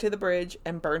tied her to the bridge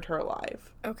and burned her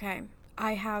alive. Okay.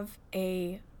 I have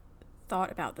a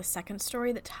thought about the second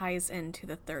story that ties into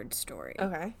the third story.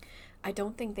 Okay. I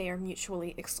don't think they are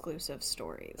mutually exclusive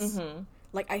stories. Mm-hmm.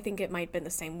 Like, I think it might have been the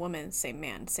same woman, same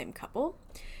man, same couple.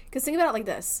 Because think about it like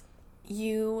this.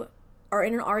 You are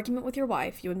in an argument with your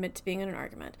wife. You admit to being in an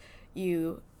argument.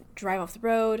 You drive off the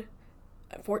road.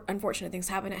 Unfortunate things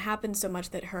happen. It happens so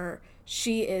much that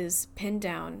she is pinned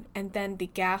down, and then the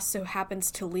gas so happens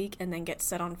to leak and then get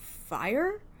set on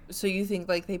fire. So you think,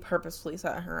 like, they purposefully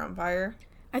set her on fire?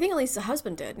 I think at least the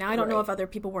husband did. Now, I don't know Right. if other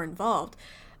people were involved.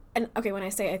 And, okay, when I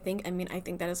say I think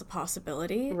that is a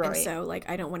possibility. Right. And so, like,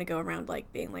 I don't want to go around, like,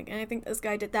 being like, I think this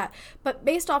guy did that. But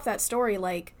based off that story,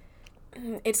 like,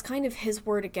 it's kind of his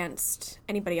word against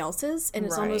anybody else's. And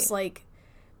it's Right. almost like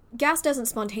gas doesn't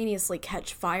spontaneously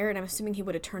catch fire, and I'm assuming he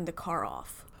would have turned the car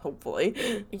off.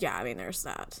 Hopefully. Yeah, I mean, there's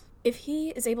that. If he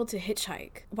is able to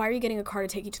hitchhike, why are you getting a car to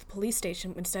take you to the police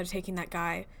station instead of taking that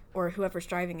guy or whoever's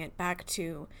driving it back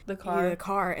to The car. the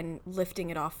car and lifting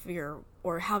it off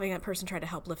or having that person try to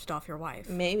help lift it off your wife?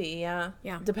 Maybe, yeah.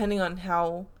 Yeah. Depending on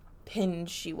how pinned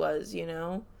she was, you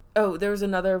know? Oh, there was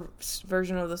another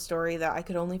version of the story that I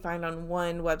could only find on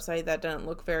one website that didn't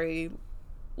look very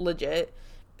legit.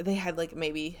 They had, like,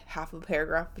 maybe half a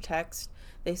paragraph of text.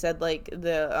 They said, like,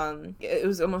 it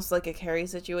was almost like a Carrie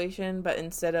situation, but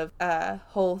instead of a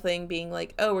whole thing being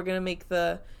like, oh, we're gonna make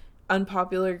the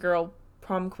unpopular girl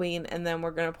prom queen, and then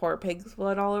we're gonna pour pig's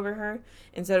blood all over her,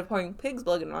 instead of pouring pig's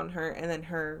blood on her and then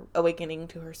her awakening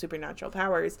to her supernatural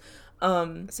powers.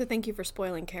 So thank you for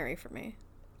spoiling Carrie for me.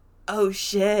 Oh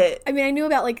shit. I mean, I knew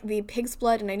about like the pig's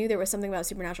blood, and I knew there was something about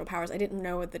supernatural powers. I didn't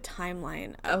know the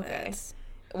timeline of it.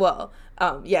 Well,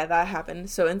 yeah, that happened.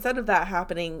 So instead of that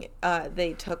happening,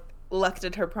 they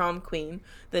elected her prom queen,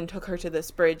 then took her to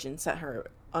this bridge and set her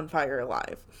on fire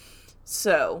alive.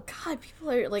 So God,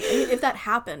 people are like, I mean, if that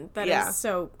happened, that is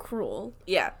so cruel.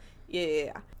 Yeah.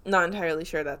 Not entirely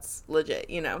sure that's legit,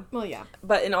 Well, yeah.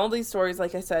 But in all these stories,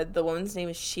 like I said, the woman's name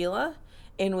is Sheila,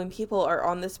 and when people are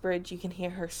on this bridge, you can hear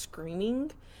her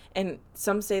screaming, and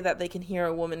some say that they can hear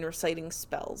a woman reciting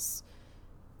spells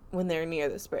when they're near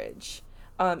this bridge.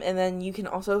 And then you can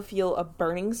also feel a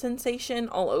burning sensation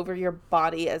all over your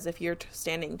body as if you're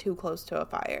standing too close to a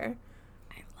fire.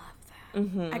 I love that.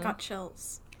 Mm-hmm. I got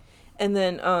chills. And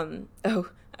then, I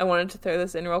wanted to throw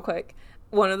this in real quick.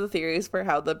 One of the theories for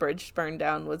how the bridge burned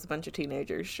down was a bunch of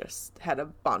teenagers just had a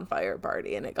bonfire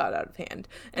party and it got out of hand.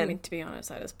 And I mean, to be honest,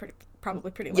 that is probably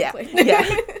pretty likely. Yeah.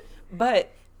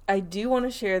 But I do want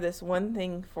to share this one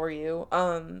thing for you.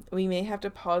 We may have to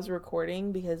pause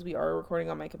recording because we are recording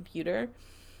on my computer.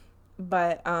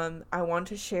 But I want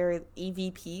to share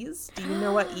EVPs. Do you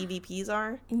know what EVPs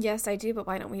are? Yes, I do, but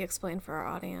why don't we explain for our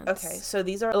audience? Okay, so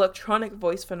these are electronic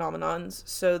voice phenomenons.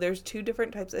 So there's 2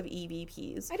 different types of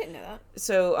EVPs. I didn't know that.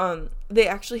 So they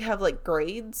actually have like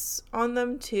grades on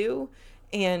them too.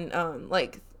 And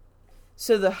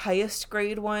so the highest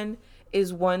grade one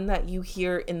is one that you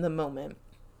hear in the moment.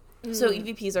 So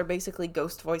EVPs are basically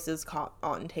ghost voices caught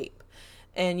on tape.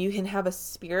 And you can have a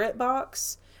spirit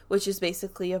box, which is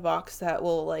basically a box that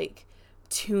will like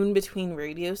tune between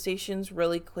radio stations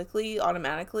really quickly,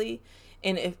 automatically.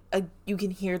 And if you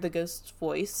can hear the ghost's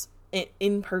voice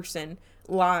in person,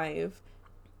 live,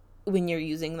 when you're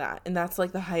using that. And that's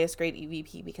like the highest grade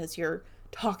EVP because you're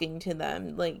talking to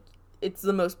them. Like, it's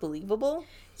the most believable.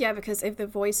 Yeah, because if the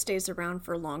voice stays around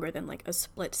for longer than like a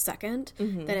split second,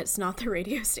 then it's not the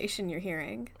radio station you're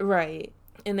hearing. Right.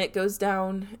 And it goes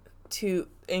down to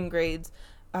in grades.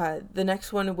 The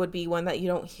next one would be one that you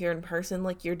don't hear in person,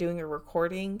 like you're doing a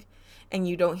recording and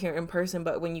you don't hear in person,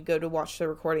 but when you go to watch the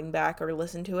recording back or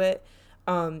listen to it,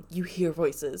 you hear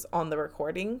voices on the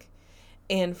recording.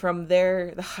 And from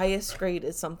there, the highest grade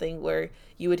is something where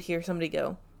you would hear somebody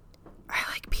go, "I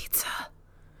like pizza."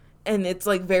 And it's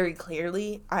like very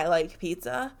clearly, "I like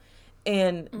pizza."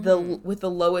 And with the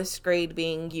lowest grade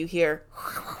being you hear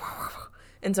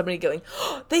and somebody going,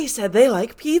 "Oh, they said they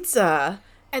like pizza."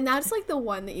 And that's, like, the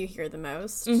one that you hear the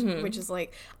most, which is,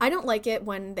 like, I don't like it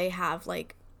when they have,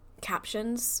 like,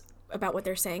 captions about what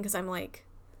they're saying, because I'm, like,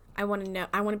 I want to know,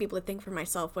 I want to be able to think for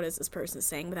myself, what is this person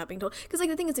saying without being told? Because, like,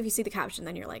 the thing is, if you see the caption,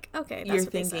 then you're like, okay, that's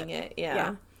what they said. You're thinking it,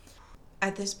 yeah.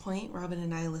 At this point, Robin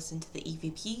and I listen to the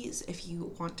EVPs. If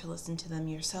you want to listen to them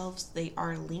yourselves, they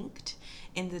are linked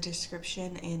in the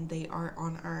description, and they are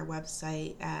on our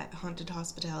website at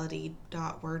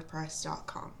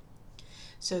hauntedhospitality.wordpress.com.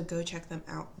 So go check them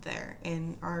out there,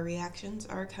 and our reactions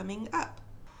are coming up.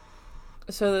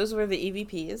 So those were the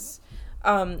EVPs.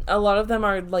 A lot of them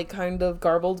are like kind of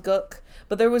garbled gook,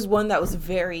 but there was one that was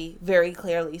very, very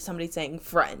clearly somebody saying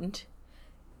 "friend."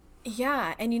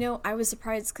 Yeah, and I was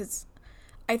surprised because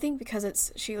I think because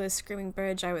it's Sheila's Screaming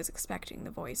Bridge, I was expecting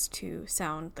the voice to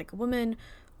sound like a woman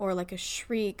or like a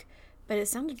shriek, but it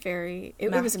sounded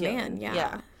it was a man,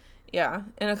 Yeah,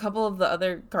 and a couple of the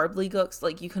other garbly gooks,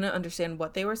 like, you couldn't understand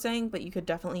what they were saying, but you could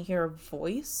definitely hear a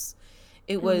voice.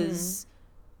 It was,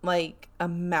 like, a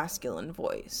masculine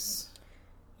voice.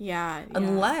 Yeah.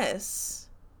 Unless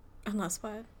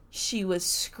what? She was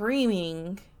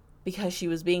screaming because she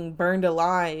was being burned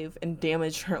alive and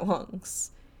damaged her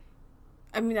lungs.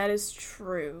 I mean, that is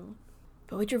true.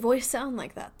 But would your voice sound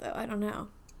like that, though? I don't know.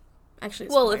 Actually,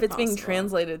 if it's being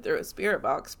translated through a spirit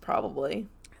box, probably.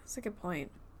 That's a good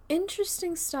point.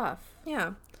 Interesting stuff.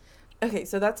 Yeah. Okay,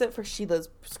 so that's it for Sheila's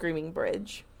Screaming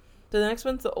Bridge. So the next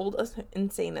one's the Old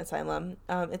Insane Asylum.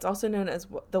 It's also known as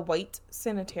the White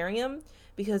Sanitarium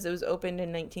because it was opened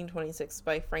in 1926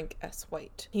 by Frank S.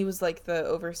 White. He was like the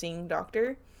overseeing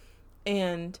doctor.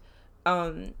 And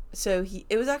so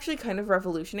it was actually kind of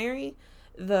revolutionary,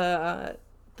 the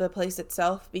place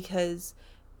itself, because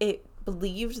it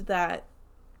believed that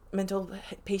mental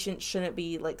patients shouldn't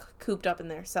be like cooped up in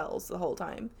their cells the whole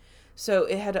time. So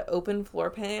it had an open floor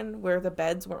plan where the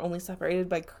beds were only separated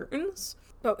by curtains.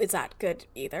 But is that good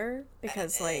either?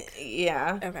 Because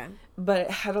yeah. Okay. But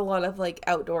it had a lot of like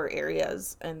outdoor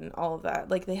areas and all of that.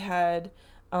 Like they had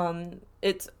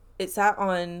it's It sat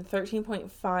on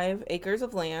 13.5 acres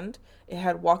of land. It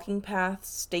had walking paths,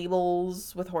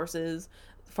 stables with horses,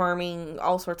 farming,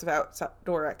 all sorts of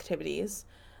outdoor activities.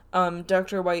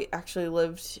 Dr. White actually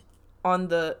lived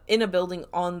in a building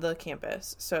on the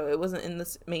campus, so it wasn't in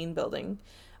this main building.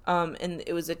 And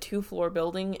it was a 2-floor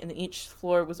building, and each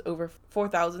floor was over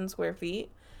 4,000 square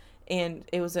feet. And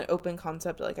it was an open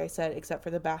concept, like I said, except for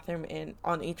the bathroom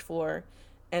on each floor,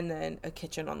 and then a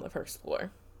kitchen on the first floor.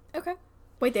 Okay.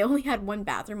 Wait, they only had one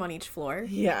bathroom on each floor?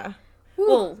 Yeah. Woo.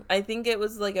 Well, I think it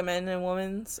was like a men and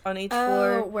women's on each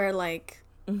floor. Where like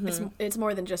it's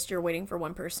more than just you're waiting for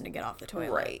one person to get off the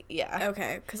toilet. Right, yeah.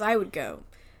 Okay, because I would go.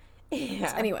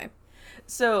 Yeah. Anyway.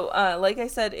 So, like I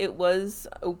said, it was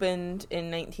opened in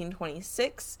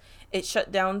 1926. It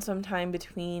shut down sometime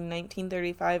between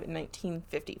 1935 and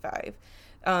 1955.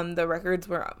 The records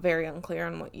were very unclear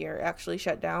on what year it actually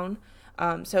shut down.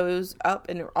 So it was up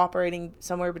and operating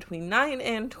somewhere between 9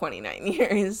 and 29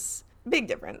 years. Big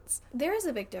difference. There is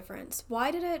a big difference.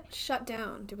 Why did it shut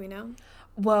down? Do we know?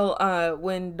 Well,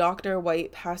 when Dr.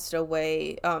 White passed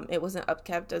away, it wasn't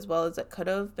upkept as well as it could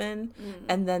have been.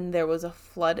 And then there was a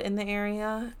flood in the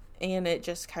area, and it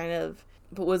just kind of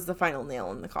was the final nail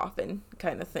in the coffin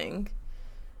kind of thing.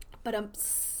 But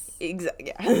Exactly.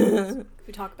 Yeah.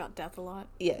 we talk about death a lot.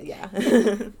 Yeah.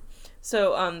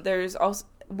 So, there's also,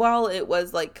 while it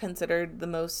was like considered the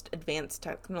most advanced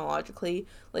technologically,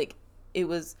 like it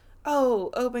was,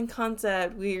 open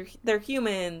concept, they're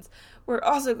humans. We're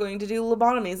also going to do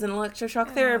lobotomies and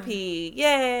electroshock therapy.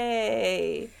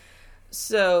 Yay!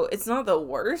 So it's not the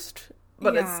worst,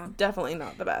 but it's definitely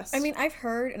not the best. I mean, I've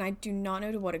heard, and I do not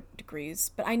know to what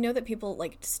degrees, but I know that people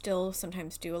like still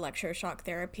sometimes do electroshock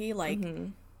therapy, like,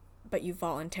 but you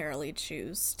voluntarily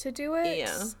choose to do it.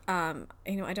 Yeah.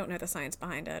 I don't know the science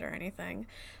behind it or anything,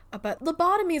 but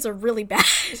lobotomies are really bad.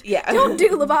 Yeah. Don't do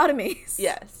lobotomies.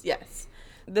 Yes.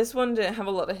 This one didn't have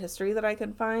a lot of history that I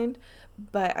could find,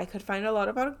 but I could find a lot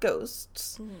about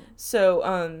ghosts.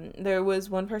 So, there was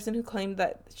one person who claimed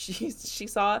that she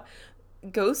saw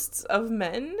ghosts of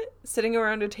men sitting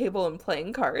around a table and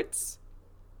playing cards.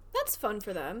 That's fun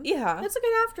for them. Yeah. That's a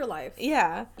good afterlife.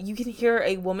 Yeah. You can hear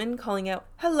a woman calling out,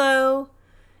 "Hello,"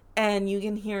 and you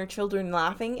can hear children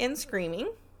laughing and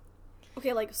screaming.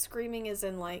 Okay, like screaming is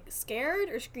in like scared,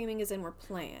 or screaming is in we're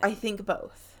playing? I think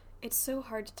both. It's so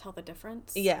hard to tell the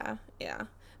difference. Yeah.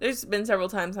 There's been several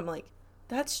times I'm like,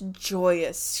 that's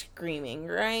joyous screaming,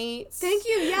 right? Thank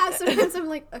you. Yeah, sometimes I'm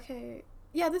like, okay,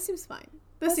 yeah, this seems fine.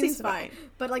 This seems fine.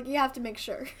 But like, you have to make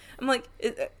sure. I'm like,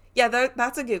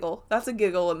 that's a giggle. That's a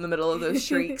giggle in the middle of those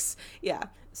shrieks. Yeah.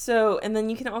 So, and then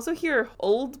you can also hear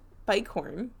old bike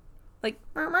horn, like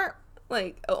an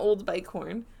old bike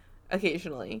horn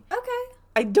occasionally. Okay.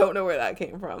 I don't know where that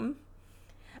came from.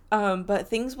 But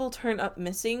things will turn up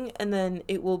missing, and then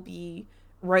it will be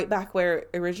right back where it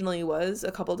originally was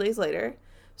a couple days later.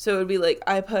 So it would be like,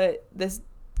 I put this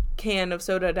can of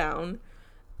soda down,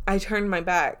 I turned my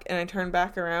back, and I turned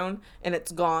back around, and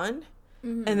it's gone.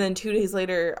 And then 2 days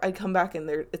later, I'd come back, and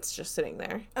it's just sitting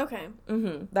there. Okay.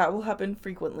 That will happen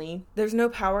frequently. There's no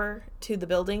power to the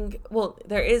building. Well,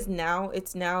 there is now.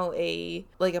 It's now a,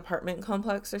 like, apartment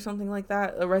complex or something like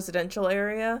that. A residential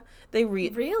area.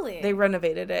 Really? They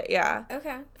renovated it, yeah.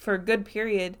 Okay. For a good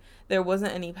period, there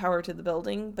wasn't any power to the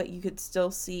building, but you could still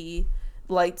see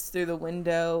lights through the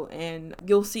window, and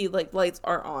you'll see, like, lights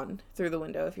are on through the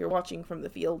window if you're watching from the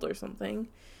field or something.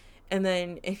 And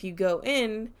then if you go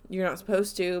in, you're not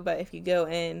supposed to, but if you go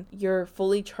in, your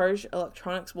fully charged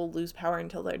electronics will lose power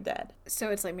until they're dead. So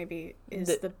it's like maybe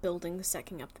the building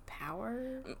sucking up the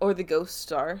power? Or the ghosts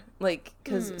are. Like,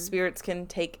 because spirits can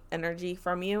take energy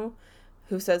from you.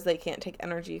 Who says they can't take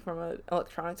energy from an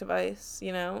electronic device,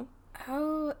 you know?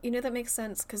 Oh, that makes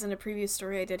sense, because in a previous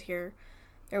story I did hear,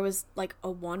 there was like a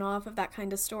one-off of that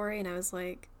kind of story, and I was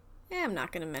like, I'm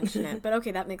not going to mention it, but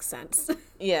okay, that makes sense.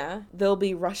 Yeah. There'll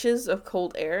be rushes of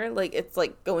cold air, like it's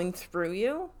like going through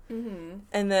you.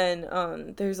 And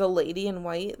then there's a lady in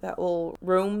white that will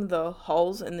roam the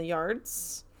halls and the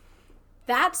yards.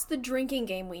 That's the drinking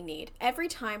game we need. Every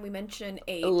time we mention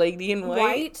a lady in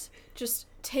white, just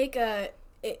take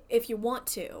if you want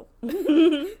to,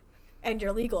 and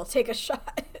you're legal, take a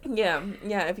shot. Yeah,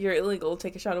 if you're illegal,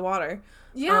 take a shot of water.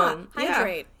 Yeah,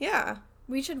 hydrate. Yeah.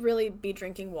 We should really be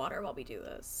drinking water while we do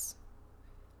this.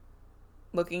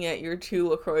 Looking at your 2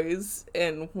 LaCroix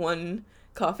and 1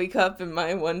 coffee cup and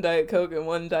my 1 Diet Coke and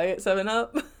 1 Diet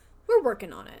 7-Up. We're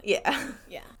working on it. Yeah.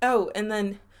 Yeah. Oh, and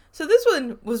then, so this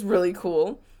one was really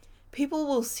cool. People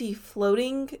will see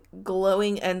floating,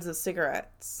 glowing ends of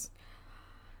cigarettes.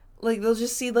 Like, they'll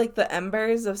just see, like, the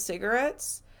embers of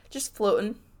cigarettes just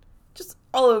floating just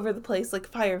all over the place like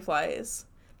fireflies,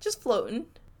 just floating.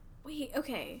 Wait,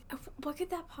 okay. What could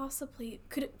that possibly...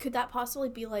 Could that possibly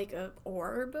be like a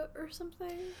orb or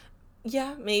something?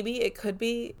 Yeah, maybe it could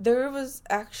be. There was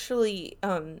actually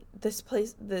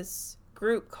this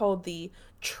group called the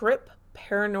Trip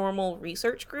Paranormal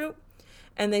Research Group,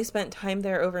 and they spent time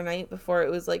there overnight before it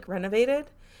was like renovated.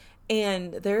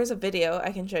 And there's a video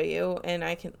I can show you, and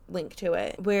I can link to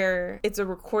it, where it's a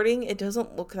recording. It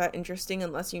doesn't look that interesting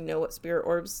unless you know what spirit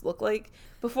orbs look like.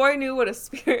 Before I knew what a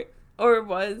spirit orb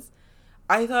was,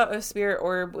 I thought a spirit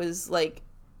orb was like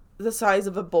the size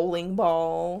of a bowling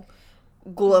ball,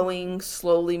 glowing,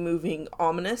 slowly moving,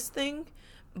 ominous thing.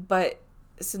 But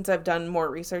since I've done more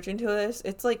research into this,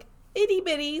 it's like itty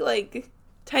bitty, like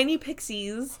tiny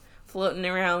pixies floating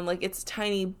around. Like it's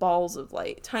tiny balls of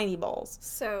light, tiny balls.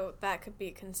 So that could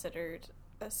be considered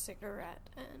a cigarette.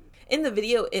 And in the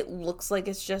video, it looks like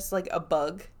it's just like a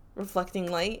bug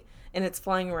reflecting light and it's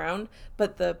flying around.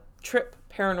 But the Trip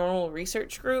Paranormal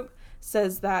Research Group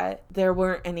says that there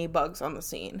weren't any bugs on the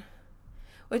scene.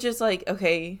 Which is like,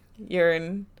 okay, you're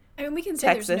in I mean, we can say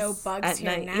Texas there's no bugs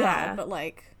here night. now, Yeah. but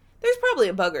like... There's probably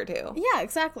a bug or two. Yeah,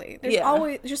 exactly.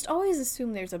 There's always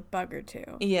assume there's a bug or two.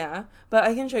 Yeah, but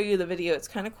I can show you the video. It's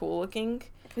kind of cool looking.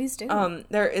 Please do.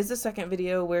 There is a second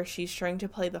video where she's trying to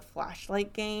play the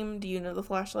flashlight game. Do you know the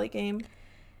flashlight game?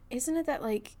 Isn't it that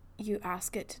like you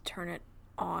ask it to turn it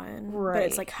on, Right. but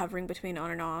it's like hovering between on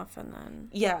and off, and then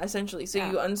Yeah, essentially. So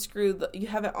you unscrew you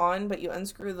have it on, but you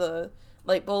unscrew the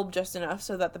light bulb just enough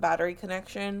so that the battery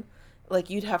connection, like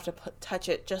you'd have to touch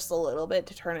it just a little bit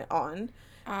to turn it on.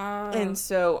 And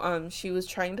so she was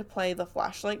trying to play the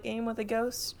flashlight game with a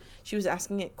ghost. She was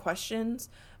asking it questions,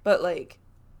 but like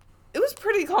it was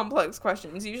pretty complex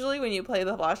questions. Usually when you play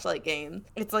the flashlight game,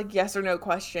 it's like yes or no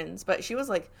questions, but she was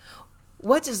like,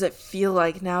 what does it feel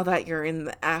like now that you're in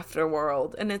the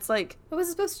afterworld? And it's like, what was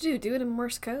it supposed to do? Do it in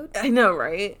Morse code? I know,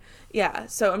 right? Yeah,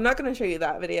 so I'm not going to show you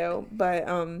that video, but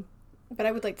I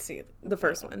would like to see it. The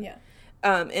first one. Yeah.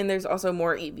 And there's also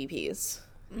more EVPs.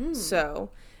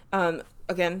 So,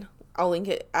 again, I'll link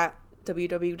it at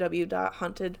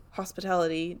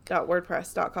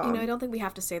www.hauntedhospitality.wordpress.com. You know, I don't think we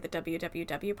have to say the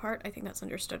www part. I think that's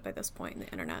understood by this point in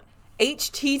the internet.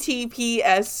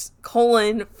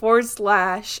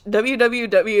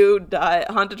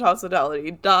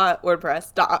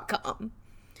 https://www.hauntedhospitality.wordpress.com.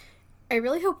 I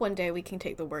really hope one day we can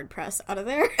take the WordPress out of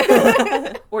there.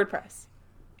 WordPress.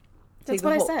 That's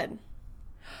what I said.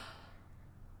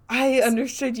 I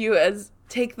understood you as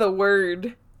take the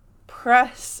word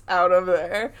press out of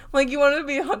there. Like you wanted to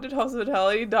be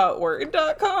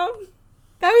hauntedhospitality.word.com?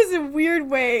 That was a weird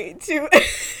way to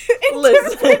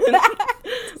Listen.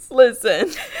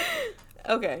 Listen.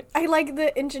 Okay. I like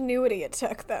the ingenuity it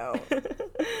took, though.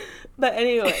 But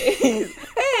anyway.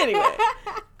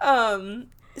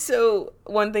 So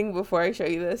one thing before I show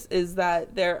you this is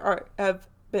that there have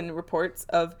been reports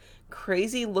of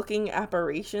crazy looking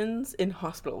apparitions in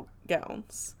hospital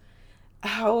gowns.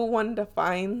 How one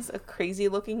defines a crazy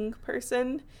looking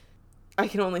person, I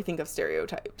can only think of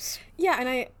stereotypes. Yeah, and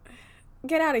I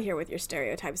get out of here with your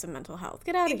stereotypes of mental health.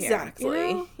 Get out of here. Exactly.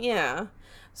 You know? Yeah.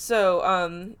 So,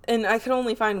 and I could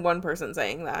only find one person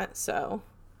saying that, so,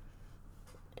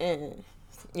 I'm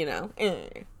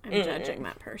judging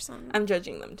that person. I'm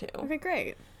judging them too. Okay,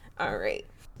 great. All right.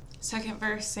 Second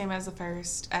verse, same as the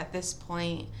first. At this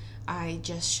point, I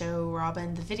just show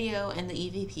Robin the video and the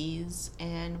EVPs,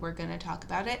 and we're going to talk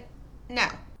about it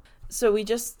now. So we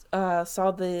just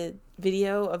saw the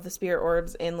video of the spirit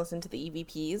orbs and listened to the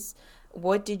EVPs.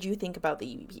 What did you think about the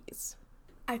EVPs?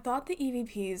 I thought the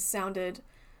EVPs sounded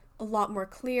a lot more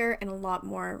clear and a lot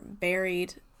more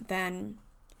buried than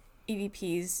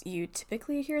EVPs you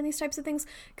typically hear in these types of things.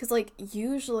 Because, like,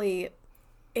 usually,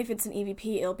 if it's an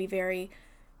EVP, it'll be very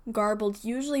garbled,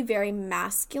 usually very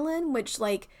masculine, which,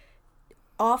 like,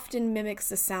 often mimics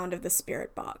the sound of the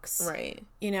spirit box. Right.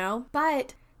 You know?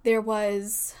 But there were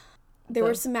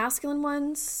some masculine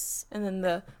ones. And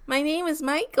then my name is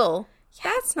Michael.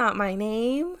 Yeah. That's not my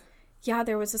name. Yeah,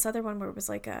 there was this other one where it was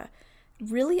like a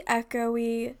really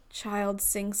echoey child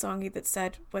sing-songy that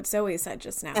said what Zoe said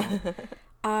just now.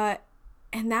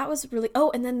 And that was really... Oh,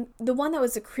 and then the one that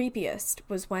was the creepiest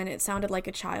was when it sounded like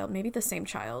a child, maybe the same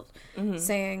child,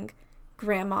 saying,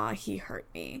 "Grandma, he hurt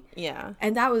me." Yeah.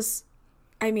 And that was...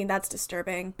 I mean, that's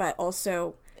disturbing, but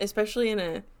also... Especially in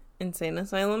an insane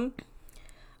asylum.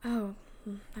 Oh,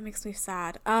 that makes me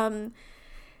sad.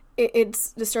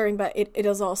 It's disturbing, but it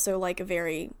is also like a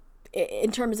very...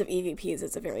 In terms of EVPs,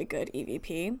 it's a very good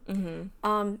EVP.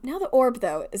 Mm-hmm. Now the orb,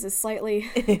 though, is a slightly...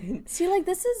 See, like,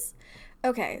 this is...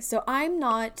 Okay, so I'm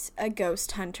not a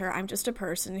ghost hunter. I'm just a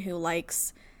person who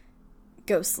likes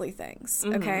ghostly things,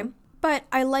 okay? But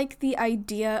I like the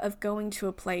idea of going to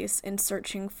a place and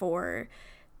searching for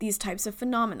these types of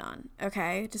phenomenon,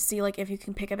 okay? To see, like, if you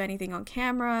can pick up anything on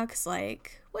camera, because,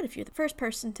 like, what if you're the first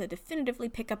person to definitively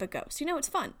pick up a ghost? You know, it's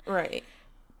fun. Right.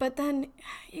 But then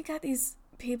you got these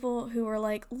people who are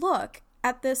like, look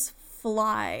at this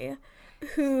fly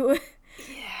who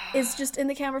is just in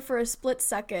the camera for a split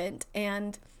second,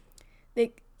 and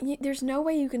there's no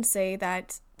way you can say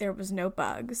that there was no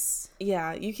bugs.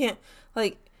 Yeah, you can't,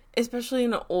 like, especially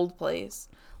in an old place.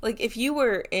 Like, if you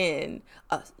were in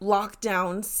a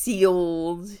lockdown,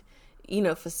 sealed,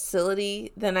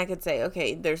 facility, then I could say,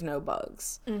 okay, there's no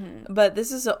bugs. But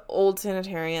this is an old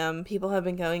sanitarium. People have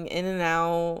been going in and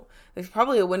out. There's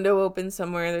probably a window open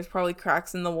somewhere. There's probably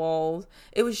cracks in the walls.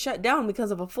 It was shut down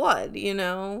because of a flood,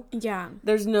 Yeah.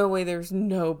 There's no way there's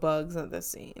no bugs at this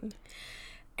scene.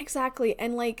 Exactly.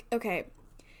 And, like, okay,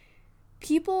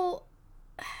 people,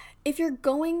 if you're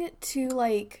going to,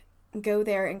 like, go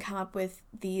there and come up with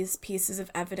these pieces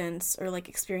of evidence or, like,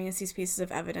 experience these pieces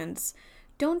of evidence,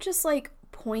 don't just, like,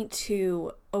 point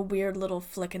to a weird little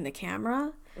flick in the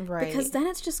camera. Right. Because then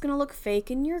it's just going to look fake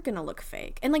and you're going to look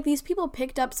fake. And, like, these people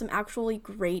picked up some actually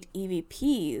great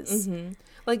EVPs.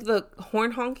 Like, the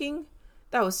horn honking,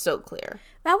 that was so clear.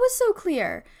 That was so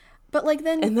clear. But, like,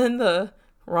 then... And then the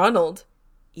Ronald,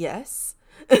 yes.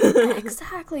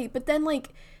 Exactly. But then,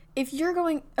 like, if you're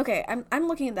going... Okay, I'm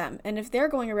looking at them. And if they're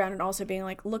going around and also being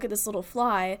like, look at this little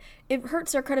fly, it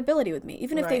hurts their credibility with me.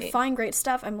 Even if they Right. find great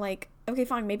stuff, I'm like, okay,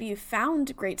 fine, maybe you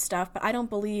found great stuff, but I don't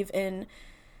believe in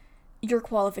your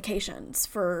qualifications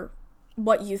for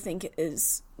what you think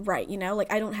is right,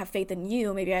 Like, I don't have faith in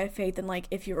you. Maybe I have faith in, like,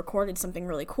 if you recorded something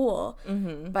really cool.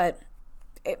 But,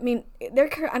 I mean, I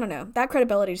don't know. That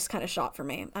credibility just kind of shot for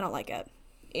me. I don't like it.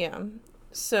 Yeah.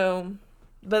 So,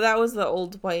 but that was the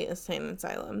old white insane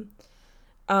asylum.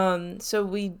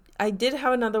 I did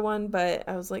have another one, but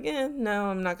I was like, no,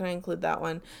 I'm not going to include that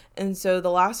one. And so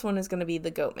the last one is going to be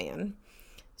the Goat Man.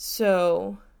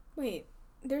 So. Wait,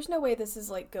 there's no way this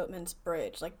is like Goatman's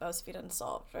Bridge, like BuzzFeed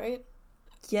Unsolved, right?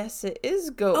 Yes, it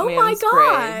is Goat Oh Man's my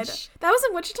god! Bridge. That was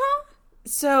in Wichita?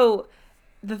 So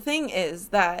the thing is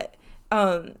that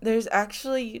there's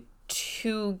actually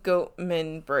 2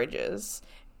 Goatman bridges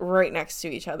right next to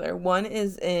each other. One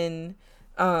is in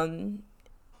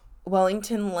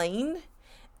Wellington Lane,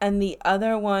 and the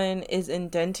other one is in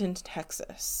Denton,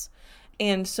 Texas.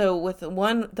 And so with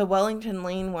the Wellington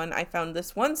Lane one, I found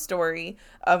this one story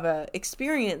of a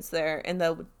experience there, and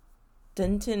the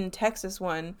Denton, Texas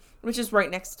one, which is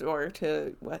right next door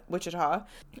to Wichita,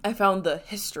 I found the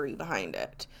history behind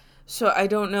it. So I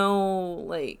don't know,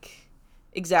 like,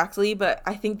 exactly, but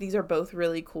I think these are both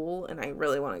really cool, and I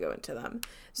really want to go into them.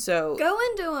 So Go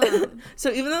into them! so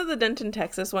even though the Denton,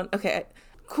 Texas one, okay,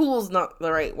 cool's not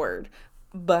the right word,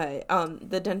 but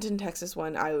the Denton, Texas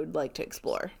one I would like to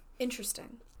explore.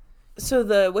 Interesting. So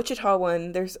the Wichita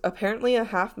one, there's apparently a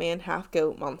half-man,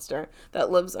 half-goat monster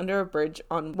that lives under a bridge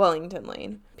on Wellington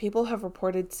Lane. People have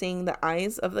reported seeing the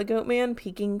eyes of the goat man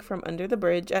peeking from under the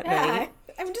bridge at night.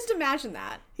 I mean, just imagine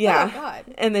that. Yeah. Oh, God.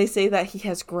 And they say that he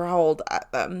has growled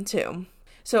at them, too.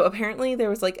 So apparently there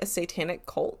was, like, a satanic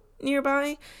cult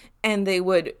nearby, and they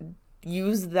would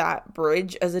use that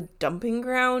bridge as a dumping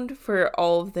ground for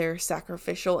all of their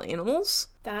sacrificial animals.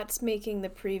 That's making the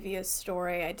previous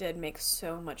story I did make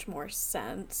so much more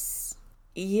sense.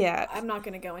 Yeah. I'm not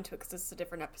going to go into it because this is a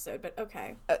different episode, but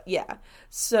okay. Yeah.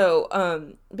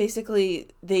 So, basically,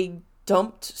 they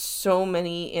dumped so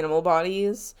many animal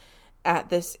bodies at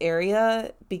this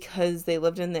area because they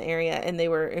lived in the area and they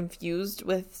were infused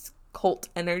with cult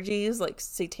energies, like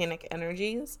satanic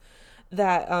energies,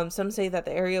 that some say that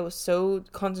the area was so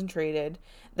concentrated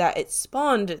that it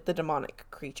spawned the demonic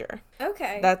creature.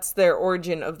 Okay. That's their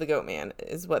origin of the goat man,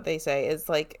 is what they say. Is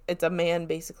like, it's a man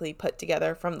basically put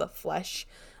together from the flesh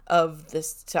of the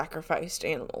sacrificed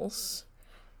animals.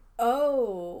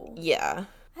 Oh. Yeah.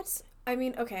 I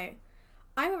mean, okay.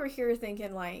 I'm over here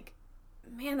thinking, like,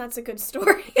 man, that's a good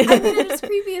story. I mean, it's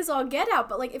creepy as all get out,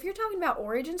 but, like, if you're talking about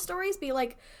origin stories, be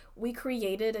like, we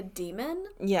created a demon.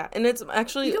 Yeah, and it's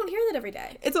actually... You don't hear that every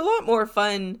day. It's a lot more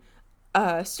fun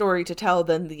story to tell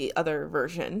than the other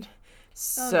version.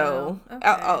 So, no. Okay.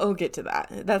 I'll get to that.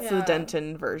 That's the Yeah.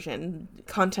 Denton version.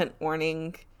 Content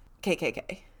warning,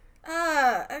 KKK.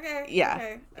 Okay. Yeah.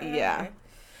 Okay. Yeah. Okay.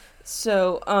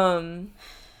 So,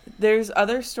 there's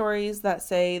other stories that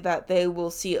say that they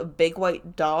will see a big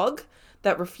white dog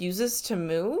that refuses to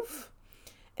move.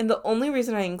 And the only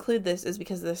reason I include this is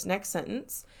because of this next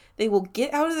sentence. They will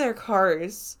get out of their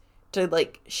cars to,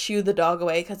 like, shoo the dog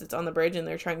away because it's on the bridge and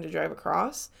they're trying to drive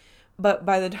across. But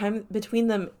by the time between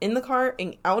them in the car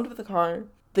and out of the car,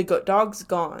 the dog's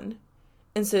gone.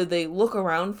 And so they look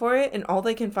around for it, and all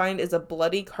they can find is a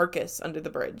bloody carcass under the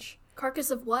bridge.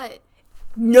 Carcass of what?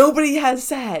 Nobody has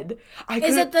said.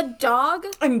 Is it the dog?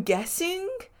 I'm guessing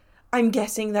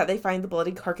that they find the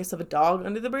bloody carcass of a dog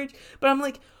under the bridge. But I'm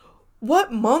like,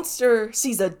 what monster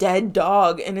sees a dead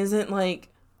dog and isn't like,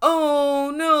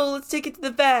 oh no, let's take it to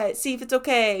the vet, see if it's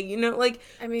okay, you know, like.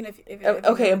 I mean, if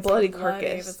okay, a bloody bloody,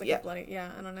 carcass. if it's like a bloody,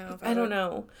 yeah, I don't know. I don't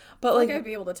know, but like I'd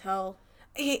be able to tell.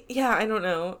 Yeah, I don't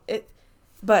know it,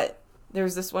 but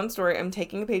there's this one story. I'm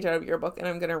taking a page out of your book and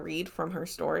I'm gonna read from her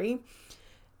story.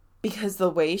 Because the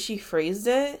way she phrased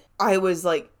it, I was,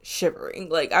 like, shivering.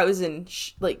 Like, I was in,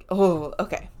 oh,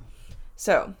 okay.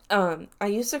 So, I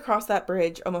used to cross that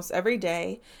bridge almost every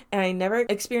day, and I never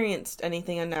experienced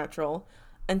anything unnatural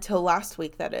until last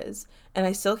week, that is. And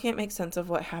I still can't make sense of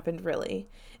what happened, really.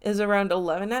 It was around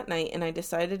 11 at night, and I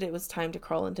decided it was time to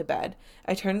crawl into bed.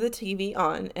 I turned the TV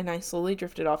on, and I slowly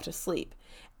drifted off to sleep.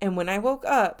 And when I woke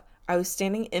up, I was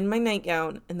standing in my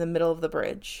nightgown in the middle of the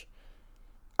bridge.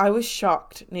 I was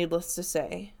shocked, needless to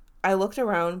say. I looked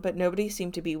around, but nobody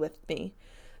seemed to be with me.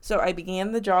 So I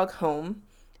began the jog home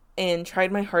and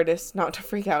tried my hardest not to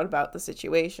freak out about the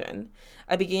situation.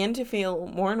 I began to feel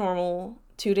more normal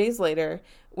 2 days later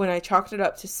when I chalked it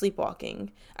up to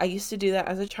sleepwalking. I used to do that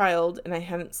as a child, and I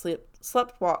hadn't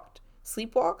sleepwalked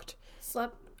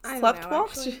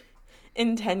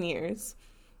in 10 years.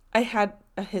 I had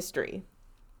a history.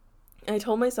 I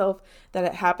told myself that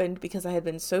it happened because I had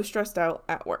been so stressed out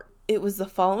at work. It was the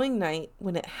following night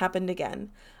when it happened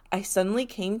again. I suddenly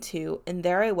came to, and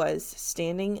there I was,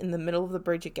 standing in the middle of the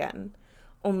bridge again.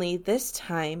 Only this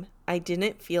time, I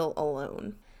didn't feel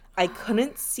alone. I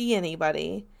couldn't see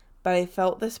anybody, but I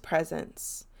felt this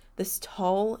presence, this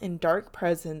tall and dark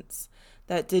presence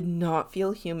that did not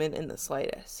feel human in the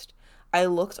slightest. I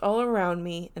looked all around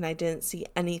me, and I didn't see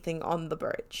anything on the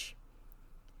bridge.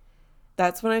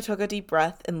 That's when I took a deep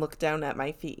breath and looked down at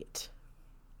my feet.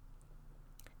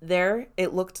 There,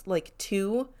 it looked like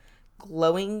two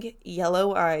glowing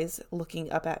yellow eyes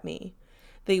looking up at me.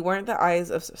 They weren't the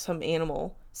eyes of some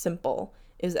animal, simple.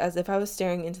 It was as if I was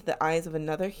staring into the eyes of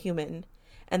another human,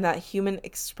 and that human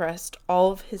expressed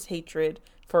all of his hatred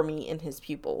for me in his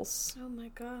pupils. Oh my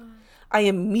god. I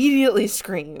immediately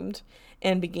screamed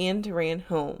and began to run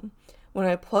home. When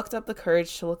I plucked up the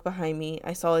courage to look behind me,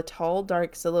 I saw a tall,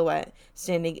 dark silhouette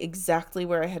standing exactly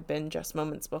where I had been just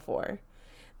moments before.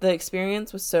 The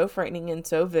experience was so frightening and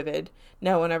so vivid.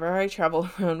 Now, whenever I travel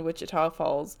around Wichita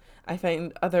Falls, I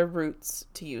find other routes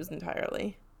to use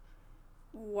entirely.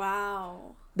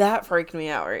 Wow. That freaked me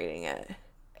out reading it.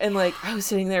 And, like, I was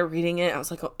sitting there reading it, I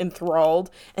was, like,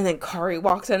 enthralled, and then Kari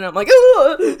walks in, and I'm like,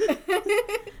 ugh!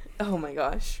 Oh my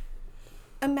gosh.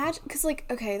 Imagine, because, like,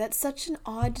 okay, that's such an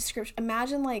odd description.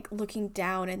 Imagine, like, looking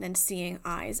down and then seeing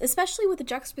eyes, especially with the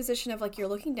juxtaposition of, like, you're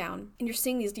looking down and you're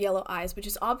seeing these yellow eyes, which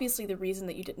is obviously the reason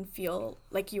that you didn't feel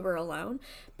like you were alone.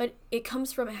 But it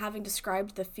comes from having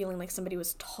described the feeling like somebody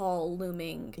was tall,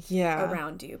 looming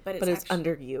around you. But it's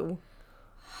under you.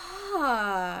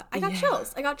 I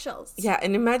got chills. Yeah,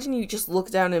 and imagine you just look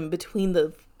down in between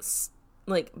the,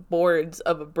 like, boards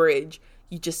of a bridge.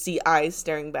 You just see eyes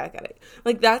staring back at it.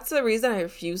 Like, that's the reason I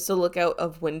refuse to look out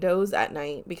of windows at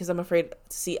night, because I'm afraid to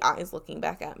see eyes looking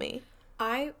back at me.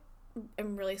 I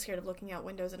am really scared of looking out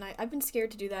windows at night. I've been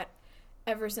scared to do that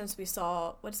ever since we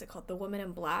saw, what is it called? The Woman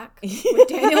in Black with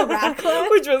Daniel Radcliffe.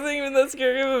 Which wasn't even that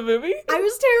scary of a movie. I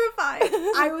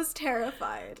was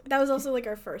terrified. That was also, like,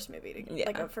 our first movie together.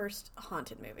 Like, our first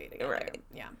haunted movie together. Right.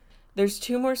 Yeah. There's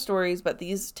 2 more stories, but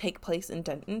these take place in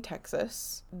Denton,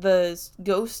 Texas. The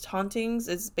ghost hauntings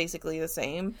is basically the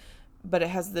same, but it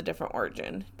has the different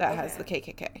origin that has the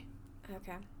KKK.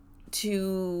 Okay.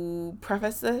 To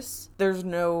preface this, there's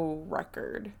no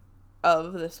record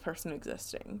of this person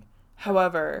existing.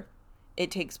 However,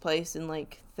 it takes place in,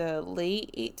 like, the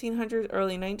late 1800s,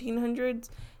 early 1900s.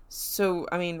 So,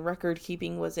 I mean, record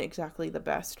keeping wasn't exactly the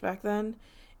best back then.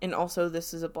 And also,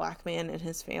 this is a black man and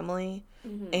his family.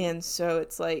 Mm-hmm. And so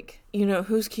it's like, you know,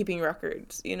 who's keeping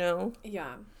records, you know?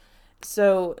 Yeah.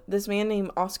 So this man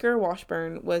named Oscar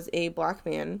Washburn was a black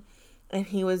man, and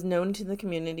he was known to the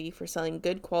community for selling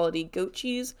good quality goat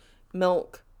cheese,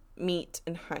 milk, meat,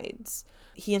 and hides.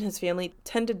 He and his family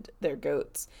tended their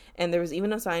goats, and there was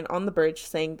even a sign on the bridge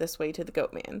saying "This way to the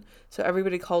Goat Man." So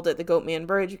everybody called it the Goat Man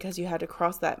Bridge because you had to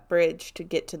cross that bridge to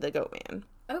get to the Goat Man.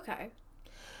 Okay.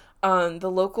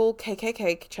 The local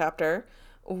KKK chapter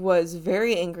was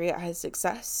very angry at his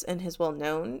success and his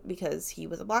well-known because he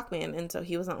was a black man, and so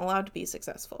he wasn't allowed to be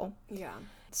successful. Yeah.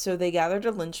 So they gathered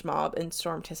a lynch mob and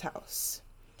stormed his house.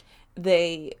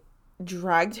 They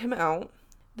dragged him out.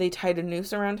 They tied a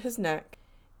noose around his neck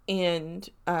and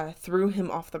threw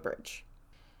him off the bridge.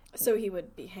 So he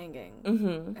would be hanging.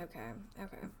 Mm-hmm. Okay.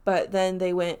 But then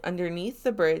they went underneath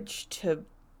the bridge to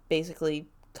basically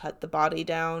cut the body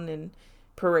down and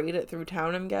parade it through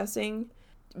town, I'm guessing.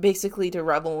 Basically to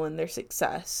revel in their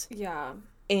success. Yeah.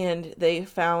 And they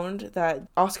found that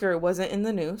Oscar wasn't in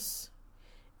the noose,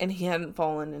 and he hadn't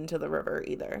fallen into the river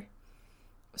either.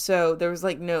 So there was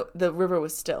the river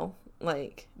was still.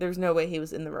 Like, there was no way he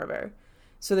was in the river.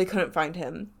 So they couldn't find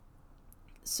him.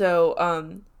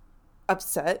 So,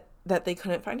 upset that they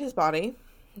couldn't find his body,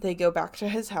 they go back to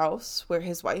his house where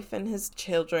his wife and his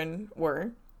children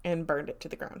were and burned it to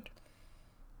the ground.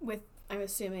 With, I'm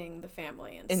assuming, the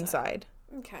family inside.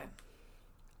 Okay.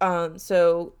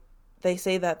 So they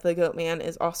say that the goat man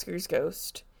is Oscar's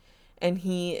ghost, and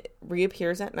he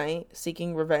reappears at night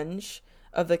seeking revenge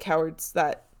of the cowards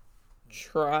that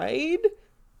tried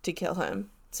to kill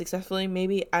him. Successfully,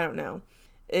 maybe? I don't know.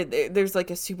 There's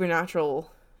like a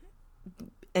supernatural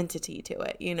entity to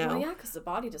it, you know? Well, yeah, because the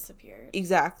body disappeared.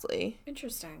 Exactly.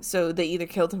 Interesting. So they either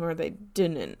killed him or they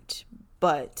didn't.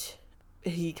 But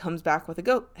he comes back with a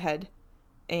goat head,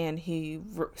 and he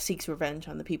seeks revenge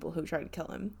on the people who tried to kill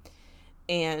him.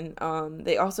 And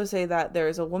they also say that there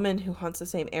is a woman who haunts the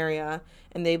same area,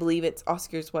 and they believe it's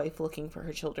Oscar's wife looking for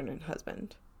her children and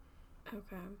husband.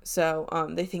 Okay. So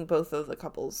they think both of the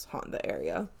couples haunt the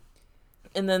area.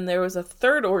 And then there was a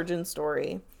third origin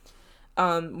story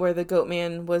where the goat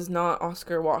man was not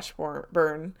Oscar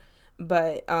Washburn,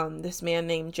 but this man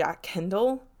named Jack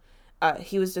Kendall.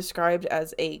 He was described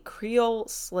as a Creole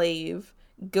slave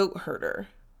goat herder.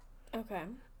 Okay.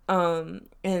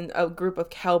 And a group of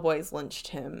cowboys lynched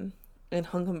him and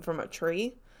hung him from a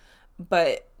tree.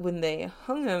 But when they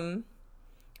hung him,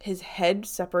 his head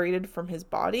separated from his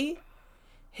body.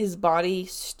 His body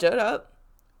stood up,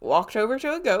 walked over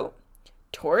to a goat,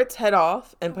 tore its head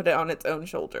off, and put it on its own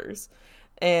shoulders.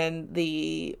 And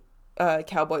the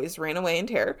cowboys ran away in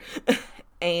terror.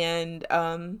 And,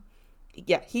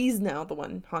 he's now the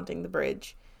one haunting the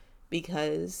bridge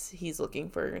because he's looking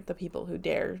for the people who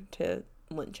dare to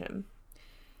lynch him.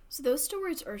 So those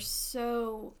stories are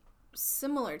so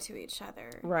similar to each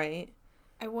other. Right.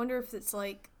 I wonder if it's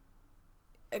like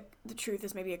the truth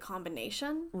is maybe a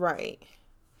combination. Right.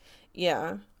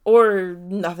 Yeah. Or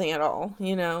nothing at all,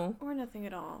 you know? Or nothing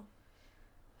at all.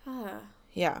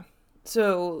 Yeah.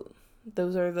 So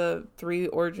those are the 3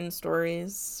 origin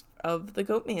stories of the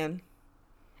Goat Man.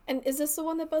 And is this the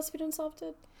one that BuzzFeed Unsolved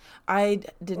did? I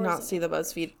did not see the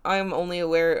BuzzFeed. I'm only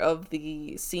aware of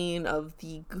the scene of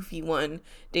the goofy one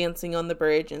dancing on the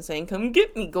bridge and saying, "Come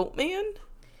get me, Goat Man."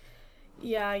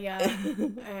 Yeah.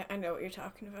 I know what you're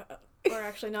talking about. Or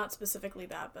actually not specifically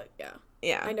that, but yeah.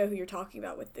 Yeah. I know who you're talking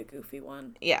about with the goofy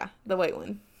one. Yeah, the white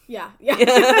one. Yeah.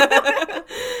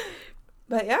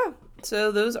 But yeah,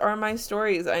 so those are my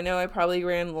stories. I know I probably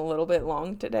ran a little bit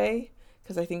long today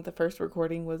because I think the first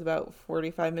recording was about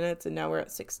 45 minutes and now we're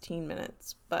at 16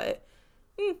 minutes. But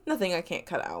nothing I can't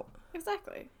cut out.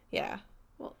 Exactly. Yeah.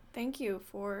 Well, thank you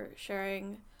for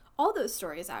sharing all those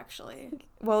stories, actually.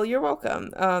 Well, you're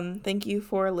welcome. Thank you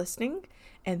for listening.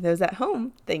 And those at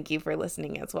home, thank you for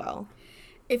listening as well.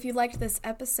 If you liked this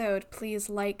episode, please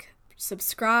like,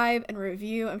 subscribe, and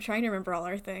review. I'm trying to remember all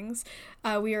our things.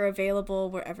 We are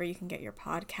available wherever you can get your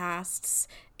podcasts.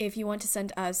 If you want to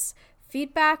send us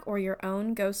feedback or your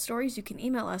own ghost stories, you can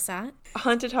email us at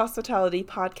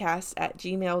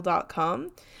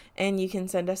hauntedhospitalitypodcast@gmail.com, and you can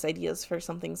send us ideas for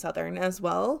something Southern as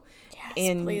well. Yes,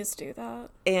 and please do that.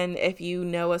 And if you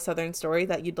know a Southern story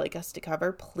that you'd like us to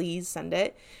cover, please send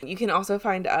it. You can also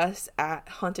find us at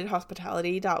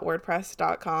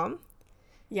hauntedhospitality.wordpress.com.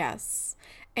 Yes.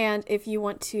 And if you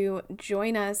want to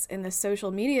join us in the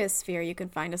social media sphere, you can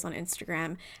find us on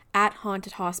Instagram at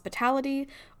Haunted Hospitality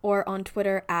or on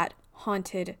Twitter at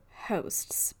Haunted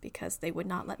Hosts, because they would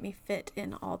not let me fit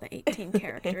in all the 18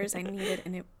 characters I needed,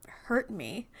 and it hurt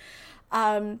me.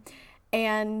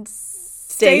 And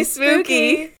stay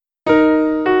spooky.